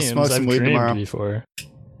Please, let's dreams. smoke I've some weed dreamed tomorrow. before.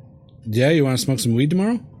 Yeah, you want to smoke some weed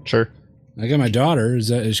tomorrow? Sure. I got my daughter.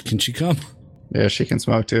 Can she come? Yeah, she can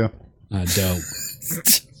smoke too. Dope.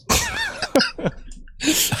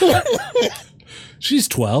 She's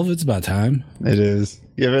 12. It's about time. It is.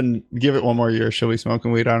 Give it one more year. She'll be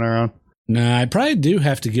smoking weed on her own. Nah, I probably do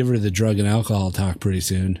have to give her the drug and alcohol talk pretty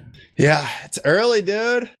soon. Yeah, it's early,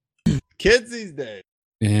 dude. Kids these days.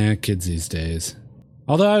 Yeah, kids these days.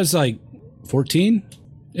 Although I was like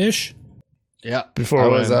 14-ish. Yeah. Before I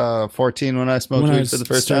when? was 14 when I smoked weed for the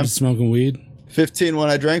first time. Smoking weed. 15 when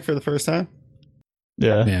I drank for the first time.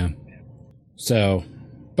 Yeah. Yeah. So,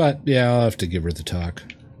 but yeah, I'll have to give her the talk.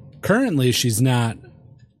 Currently, she's not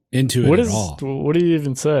into it at all. What do you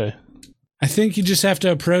even say? I think you just have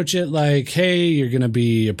to approach it like, hey, you're going to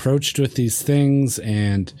be approached with these things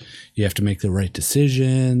and you have to make the right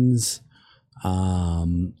decisions.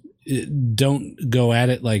 Don't go at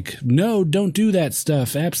it like, no, don't do that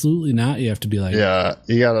stuff. Absolutely not. You have to be like, Yeah,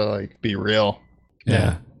 you gotta like be real.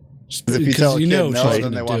 yeah. Because if you tell a kid no, she's then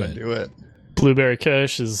gonna they want to do it. Blueberry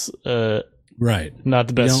Kush is right. not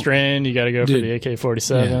the best Don't- strain. You got to go for Dude, the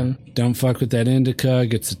AK-47. Yeah. Don't fuck with that indica.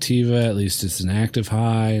 Get sativa. At least it's an active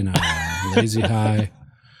high, not a lazy high.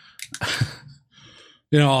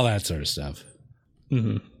 All that sort of stuff.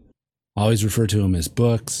 Mm-hmm. Always refer to them as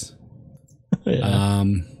books. Yeah.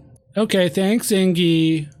 Okay, thanks,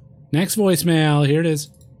 Ingy. Next voicemail. Here it is.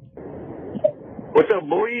 What's up,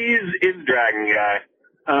 boys? It's Dragon Guy.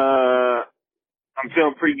 I'm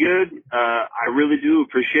feeling pretty good. I really do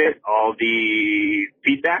appreciate all the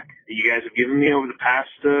feedback that you guys have given me over the past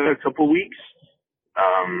couple of weeks.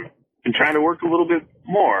 Been trying to work a little bit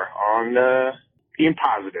more on being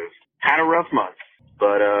positive. Had a rough month,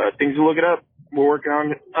 but things are looking up. We're working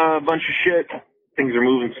on a bunch of shit. Things are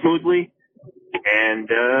moving smoothly. And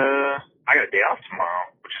I got a day off tomorrow,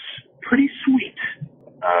 which is pretty sweet.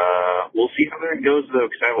 We'll see how that goes, though,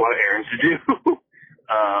 because I have a lot of errands to do.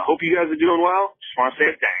 Hope you guys are doing well. Just want to say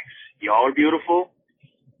thanks. Y'all are beautiful.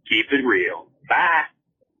 Keep it real. Bye.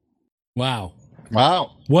 Wow.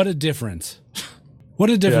 Wow. What a difference. What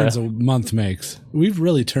a difference a month makes. We've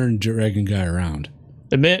really turned Dragon Guy around.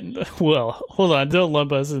 Well, hold on. Don't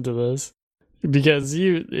lump us into this. Because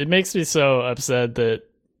it makes me so upset that.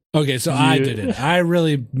 Okay, so I did it. I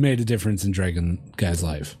really made a difference in Dragon Guy's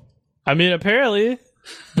life. I mean, apparently.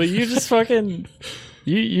 But you just fucking.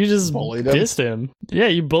 You just dissed him. Yeah,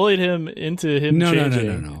 you bullied him into him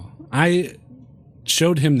changing. No. I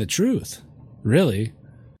showed him the truth. Really.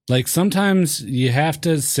 Like, sometimes you have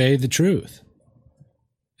to say the truth.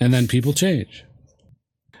 And then people change.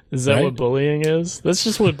 Is that Right? what bullying is? That's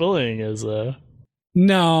just what bullying is, though.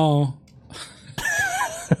 No.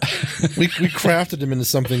 we crafted him into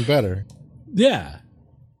something better. Yeah.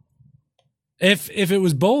 If it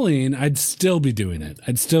was bullying, I'd still be doing it.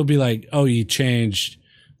 I'd still be like, "Oh, you changed,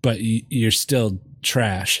 but you're still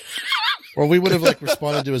trash." Or we would have like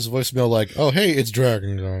responded to his voicemail like, "Oh, hey, it's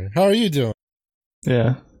Dragon Guy. How are you doing?"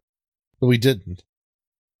 Yeah. But we didn't.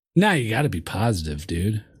 Now you got to be positive,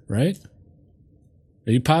 dude. Right?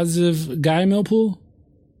 Are you positive, Guy Millpool?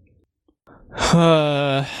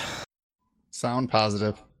 Sound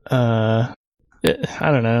positive. I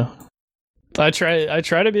don't know. I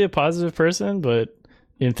try to be a positive person, but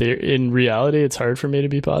in reality, it's hard for me to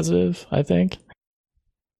be positive, I think.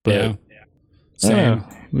 But Yeah. I don't Same. know.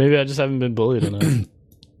 Maybe I just haven't been bullied enough.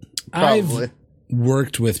 Probably. I've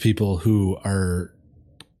worked with people who are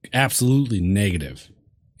absolutely negative,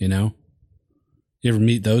 You ever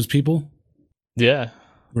meet those people? Yeah.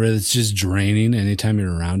 Where it's just draining anytime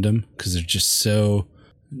you're around them because they're just so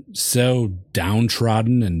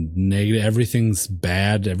downtrodden and negative. Everything's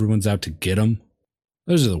bad. Everyone's out to get them.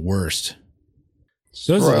 Those are the worst.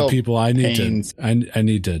 Those are the people I need pains. to. I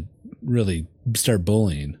need to really start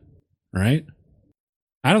bullying. Right?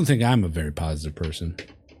 I don't think I'm a very positive person. I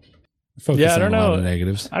focus Yeah, I on don't a lot know. of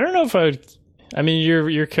negatives. I don't know if I mean,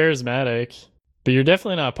 you're charismatic, but you're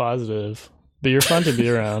definitely not positive. But you're fun to be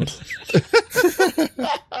around.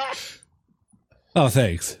 Oh,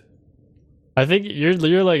 thanks. I think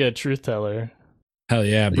you're like a truth teller. Hell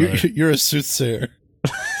yeah, brother. You're a soothsayer.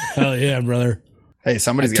 Hell yeah, brother. Hey,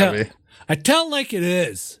 somebody's got to be. I tell it like it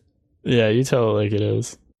is. Yeah, you tell it like it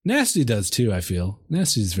is. Nasty does too, I feel.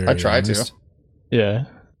 Nasty's very I try honest. to. Yeah.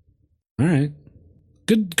 All right.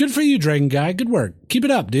 Good for you, Dragon Guy. Good work. Keep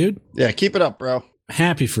it up, dude. Yeah, keep it up, bro.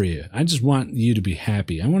 Happy for you. I just want you to be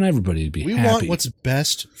happy. I want everybody to be We happy. want what's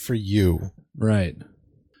best for you. Right.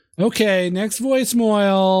 Okay, next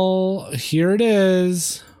voicemail. Here it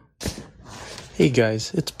is. Hey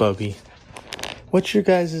guys, it's Bubby. What's your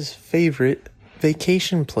guys' favorite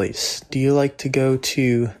vacation place? Do you like to go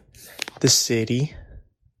to the city,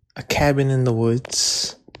 a cabin in the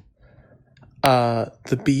woods,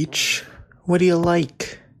 the beach? What do you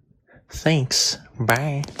like? Thanks.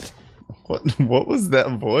 Bye. What was that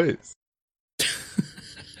voice?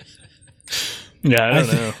 Yeah, I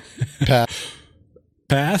don't know.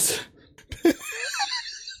 Pass?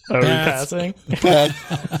 Are we Pass. passing?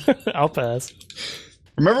 I'll pass.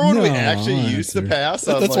 Remember when we No, actually I'll used to answer. pass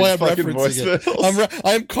on That's like why I'm fucking referencing it. voicemails?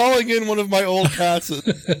 I'm calling in one of my old passes.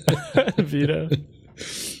 Vito.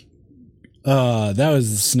 That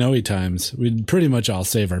was snowy times. We'd pretty much all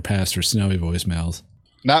save our past for snowy voicemails.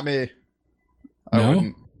 Not me. I No?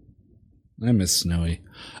 wouldn't. I miss snowy.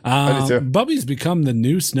 I do too. Bubby's become the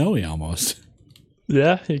new snowy almost.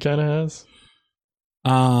 Yeah, he kind of has.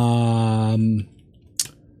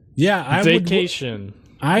 Yeah, I Vacation.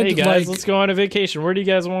 I'd Hey guys, like- let's go on a vacation. Where do you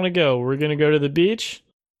guys want to go? We're gonna go to the beach,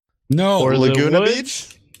 No. or Laguna the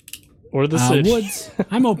woods, Beach? or the city. Woods.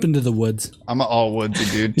 I'm open to the woods. I'm an all woodsy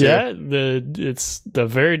dude too. Yeah, it's the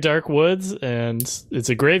very dark woods, and it's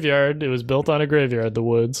a graveyard. It was built on a graveyard. The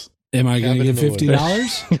woods. Am I going to Cabin get in the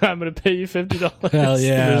woods. $50? I'm gonna pay you $50. Hell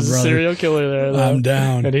yeah, There's a brother. serial killer there. Though, I'm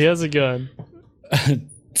down. and he has a gun.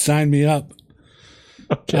 Sign me up.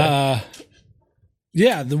 Okay.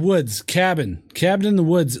 Yeah, the woods cabin in the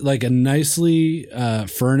woods, like a nicely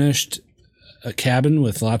furnished cabin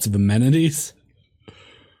with lots of amenities.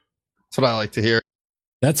 That's what I like to hear.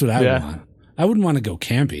 That's what I Yeah. want. I wouldn't want to go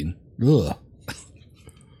camping. Ugh.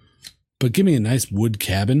 But give me a nice wood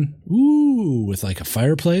cabin. Ooh, with like a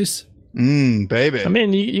fireplace. Baby. I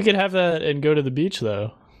mean, you could have that and go to the beach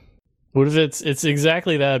though. What if it's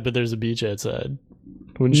exactly that, but there's a beach outside?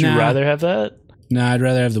 Wouldn't you Nah. rather have that? No, I'd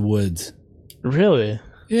rather have the woods. Really?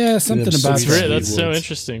 Yeah, something You'd have about sweet That's so woods.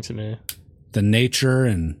 interesting to me. the nature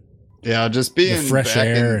and Yeah, just being The fresh back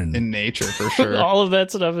air in, and- in nature for sure. All of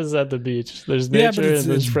that stuff is at the beach. There's yeah, nature but it's,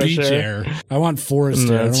 and there's it's fresh beach air. air. I want forest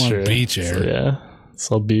air. I don't That's want true. beach air. So, yeah,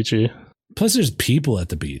 it's all beachy. Plus, there's people at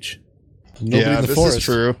the beach. Nobody yeah, in the this forest. is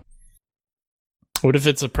true. What if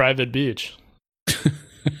it's a private beach?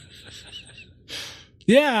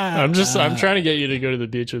 Yeah, I'm trying to get you to go to the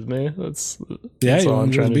beach with me. That's Yeah, that's you all I'm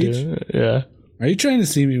wanna go to trying the to do. Yeah. Are you trying to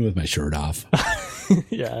see me with my shirt off?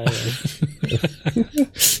 Yeah.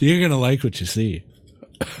 You're gonna like what you see.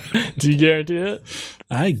 Do you guarantee it?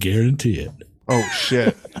 I guarantee it. Oh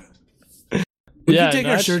shit. We Yeah, can take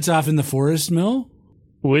our not- shirts off in the forest mill.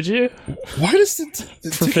 Would you? Why does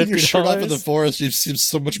For taking your shirt off in the $50? forest seems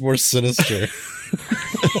so much more sinister?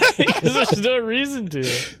 There's no reason to.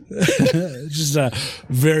 Just a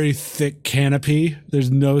very thick canopy.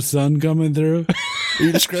 There's no sun coming through.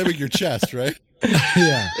 You're describing your chest, right?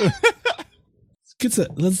 Yeah.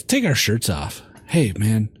 Let's take our shirts off. Hey,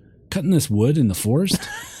 man, cutting this wood in the forest?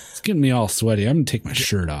 It's getting me all sweaty. I'm going to take my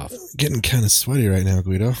shirt off. Getting kind of sweaty right now,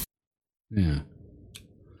 Guido. Yeah.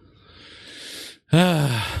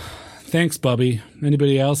 Thanks, Bubby.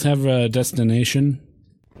 Anybody else have a destination?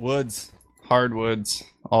 Woods. Hardwoods.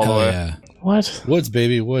 All Hell the way. yeah. What? Woods,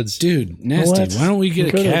 baby, woods. Dude, nasty. What? Why don't we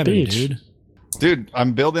get Go a to the cabin, beach. dude? Dude,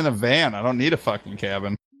 I'm building a van. I don't need a fucking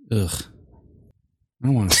cabin. Ugh. I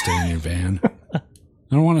don't want to stay in your van. I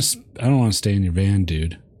don't want to stay in your van,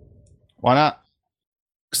 dude. Why not?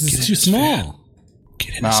 Because it's too small.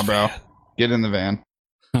 Nah, bro. Get in the van.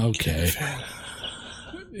 Okay.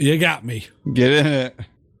 You got me. Get in it.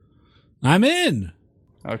 I'm in.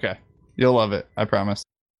 Okay. You'll love it. I promise.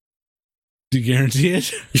 Do you guarantee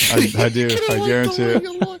it? I do. I guarantee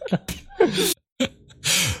it.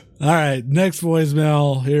 All right. Next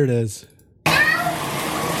voicemail. Here it is.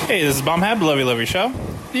 Hey, this is Bombhab, Lovey Lovey Show.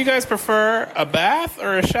 Do you guys prefer a bath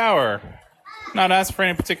or a shower? Not asking for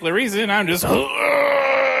any particular reason. I'm just.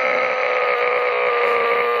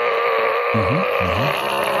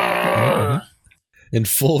 In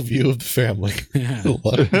full view of the family. Yeah.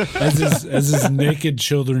 As his naked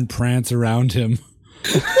children prance around him.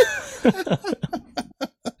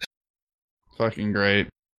 Fucking great.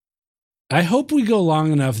 I hope we go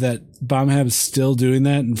long enough that Bombhab's still doing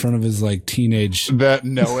that in front of his like teenage. That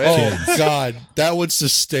no way. Oh God, that would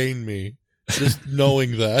sustain me. Just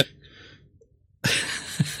knowing that.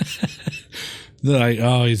 They're like,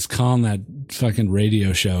 oh, he's calling that fucking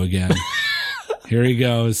radio show again. Here he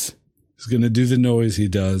goes. He's going to do the noise he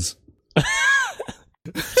does.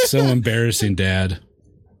 So embarrassing, Dad.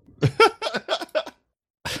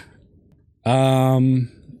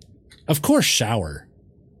 Of course, shower.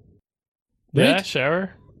 Right? Yeah,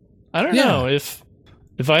 shower. I don't know if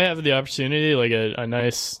I have the opportunity, like a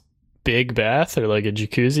nice big bath or like a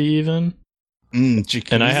jacuzzi even,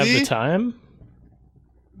 jacuzzi? and I have the time.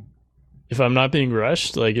 If I'm not being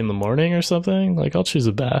rushed, like in the morning or something, like I'll choose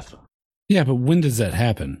a bath. Yeah, but when does that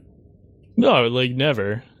happen? No, like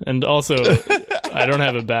never. And also, I don't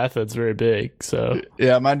have a bath that's very big, so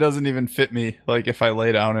yeah, mine doesn't even fit me. Like if I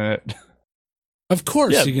lay down in it. Of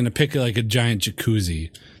course, you're gonna pick like a giant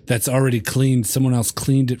jacuzzi that's already cleaned. Someone else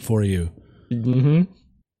cleaned it for you. Mm-hmm.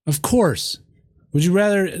 Of course. Would you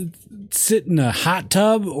rather sit in a hot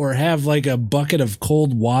tub or have like a bucket of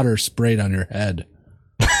cold water sprayed on your head?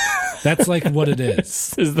 That's like what it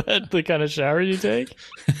is. Is that the kind of shower you take?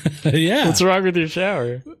 Yeah. What's wrong with your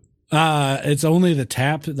shower? It's only the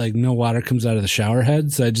tap. Like no water comes out of the shower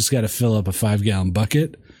head, so I just got to fill up a 5-gallon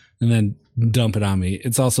bucket and then dump it on me.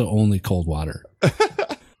 It's also only cold water.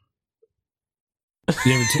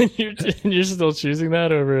 You're still choosing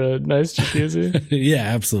that over a nice jacuzzi? Yeah,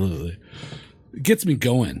 absolutely. It gets me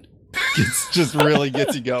going. It's just really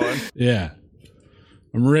gets you going. Yeah.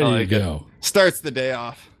 I'm ready to go. Starts the day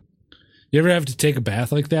off. You ever have to take a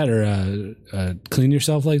bath like that or clean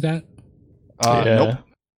yourself like that? Nope.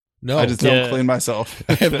 No. I just don't clean myself.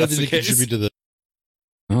 I have nothing to contribute to this.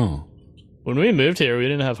 Oh. When we moved here, we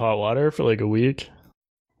didn't have hot water for like a week.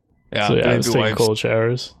 Yeah, so I was baby taking wipes. cold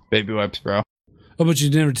showers. Baby wipes, bro. Oh, but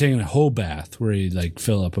you've never taken a whole bath where you like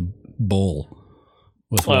fill up a bowl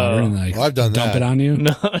with water and like I've done dump that. it on you?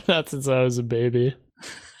 No, not since I was a baby.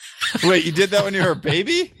 Wait, you did that when you were a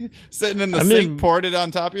baby? Sitting in the sink, poured it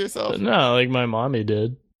on top of yourself? No, like my mommy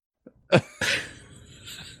did.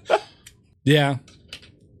 Yeah.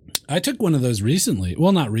 I took one of those recently.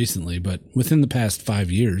 Well, not recently, but within the past 5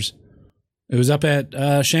 years. It was up at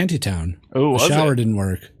Shantytown. Oh, the shower didn't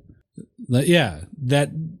work. Yeah,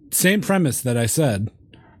 that same premise that I said.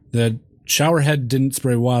 The shower head didn't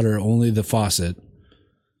spray water, only the faucet.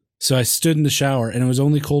 So I stood in the shower, and it was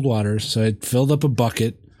only cold water, so I filled up a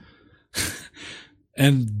bucket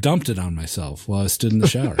and dumped it on myself while I stood in the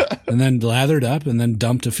shower. And then lathered up and then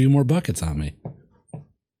dumped a few more buckets on me.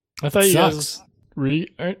 I thought you Sucks. guys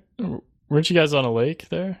weren't you guys on a lake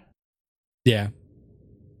there? Yeah.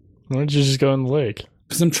 Why don't you just go in the lake?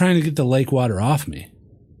 Because I'm trying to get the lake water off me.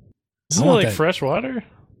 Isn't I it want like that- fresh water?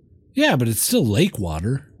 Yeah, but it's still lake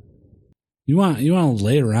water. You want to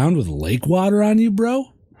lay around with lake water on you,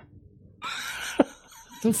 bro?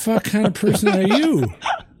 The fuck kind of person are you?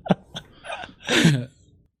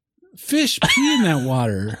 Fish pee in that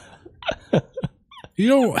water. You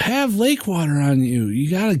don't have lake water on you.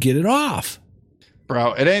 You got to get it off.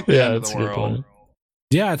 Bro, it ain't the end of the world.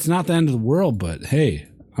 Yeah, it's not the end of the world, but hey,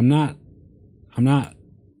 I'm not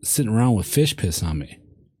sitting around with fish piss on me.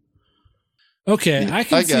 Okay, I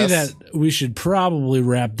can see guess. that we should probably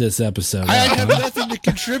wrap this episode I up. have nothing to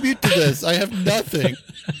contribute to this. I have nothing.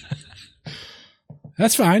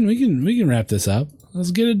 That's fine. We can wrap this up.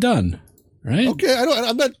 Let's get it done. Right? Okay,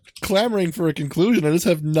 I'm not clamoring for a conclusion. I just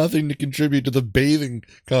have nothing to contribute to the bathing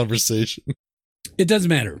conversation. It doesn't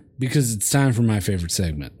matter because it's time for my favorite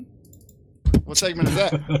segment. What segment is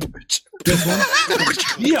that? This one?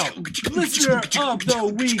 Yo, listener of the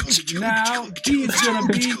week now. He's gonna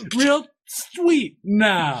be real sweet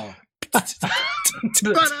now.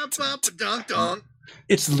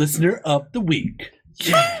 It's listener of the week.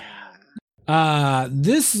 Yeah.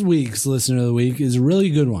 This week's listener of the week is a really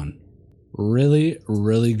good one. Really,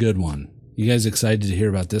 really good one. You guys excited to hear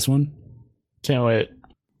about this one? Can't wait.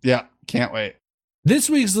 Yeah, can't wait. This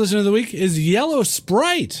week's listener of the week is Yellow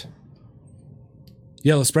Sprite.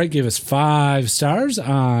 Yellow Sprite gave us 5 stars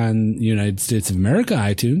on United States of America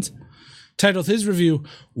iTunes. Titled his review,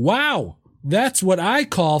 "Wow, that's what I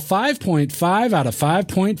call 5.5 out of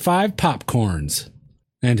 5.5 popcorns."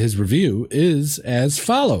 And his review is as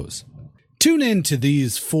follows. Tune in to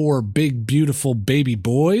these 4 big, beautiful baby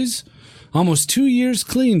boys, almost 2 years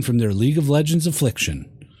clean from their League of Legends affliction.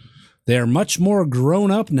 They are much more grown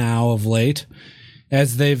up now of late,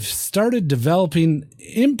 as they've started developing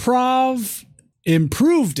improved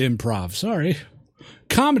improv,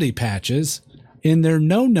 comedy patches in their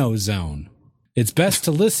no-no zone. It's best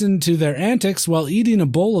to listen to their antics while eating a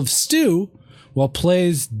bowl of stew while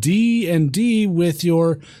plays D&D with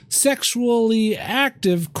your sexually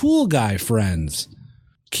active cool guy friends.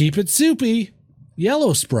 Keep it soupy.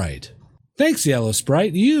 Yellow Sprite. Thanks, Yellow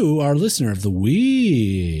Sprite. You are listener of the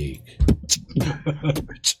week.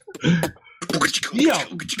 Yo,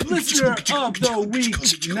 listener of the week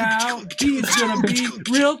now. He's gonna be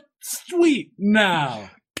real sweet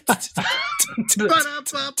now.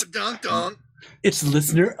 It's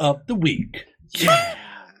listener of the week. Yeah.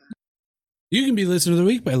 You can be listener of the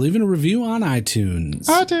week by leaving a review on iTunes.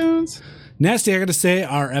 Nasty, I gotta say,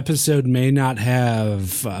 our episode may not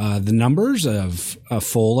have the numbers of a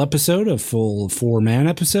full episode, a full 4-man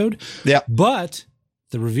episode. Yeah. But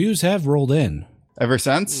the reviews have rolled in. Ever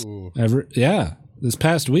since? This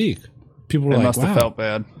past week. People were They like, must have wow. felt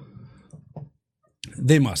bad.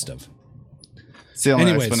 They must have. It's the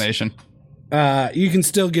only Anyways, explanation. You can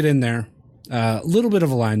still get in there. A little bit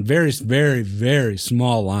of a line. Very, very, very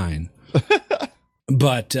small line.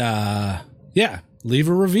 But, yeah, leave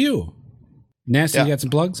a review. Nasty, Yeah. you got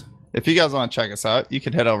some plugs? If you guys want to check us out, you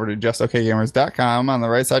can head over to justokgamers.com. On the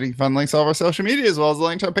right side, you can find links to all of our social media, as well as a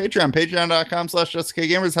link to our Patreon,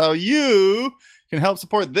 patreon.com/justokgamers, how you can help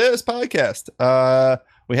support this podcast.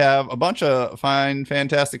 We have a bunch of fine,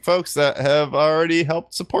 fantastic folks that have already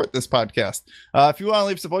helped support this podcast. If you want to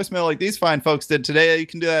leave us a voicemail like these fine folks did today, you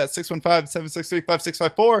can do that at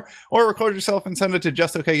 615-763-5654, or record yourself and send it to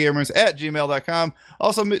justokgamers@gmail.com.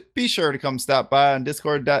 Also, be sure to come stop by on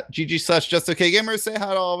discord.gg/justokgamers. Say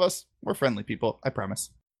hi to all of us. We're friendly people, I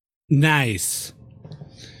promise. Nice.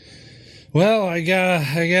 Well, I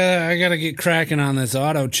gotta get cracking on this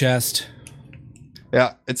auto chest.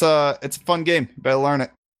 Yeah, it's a fun game. You better learn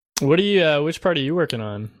it. What are you? Which part are you working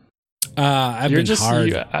on? I've been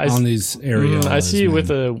hard on these areolas. I see you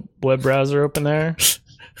with a web browser open there.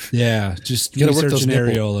 Yeah, just You gotta work those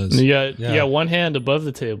researching nipples. areolas. You got one hand above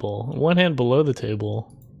the table, one hand below the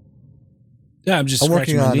table. Yeah, I'm just I'm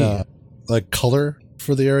working scratching my on knee. like color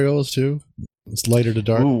for the areolas too. It's lighter to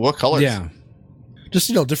dark. Ooh, what colors? Yeah.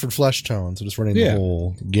 Just different flesh tones. I'm just running Yeah. the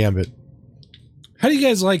whole gambit. How do you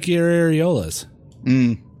guys like your areolas?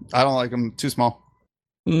 I don't like them. Too small.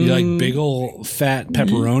 You like big old fat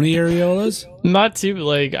pepperoni areolas? Not too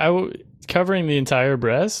like covering the entire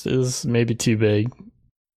breast is maybe too big.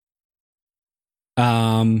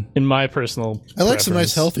 In my personal, I like some preference.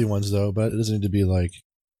 nice healthy ones though, but it doesn't need to be like.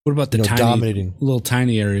 What about the tiny, dominating? little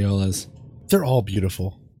tiny areolas? They're all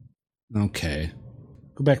beautiful. Okay,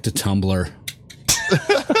 go back to Tumblr.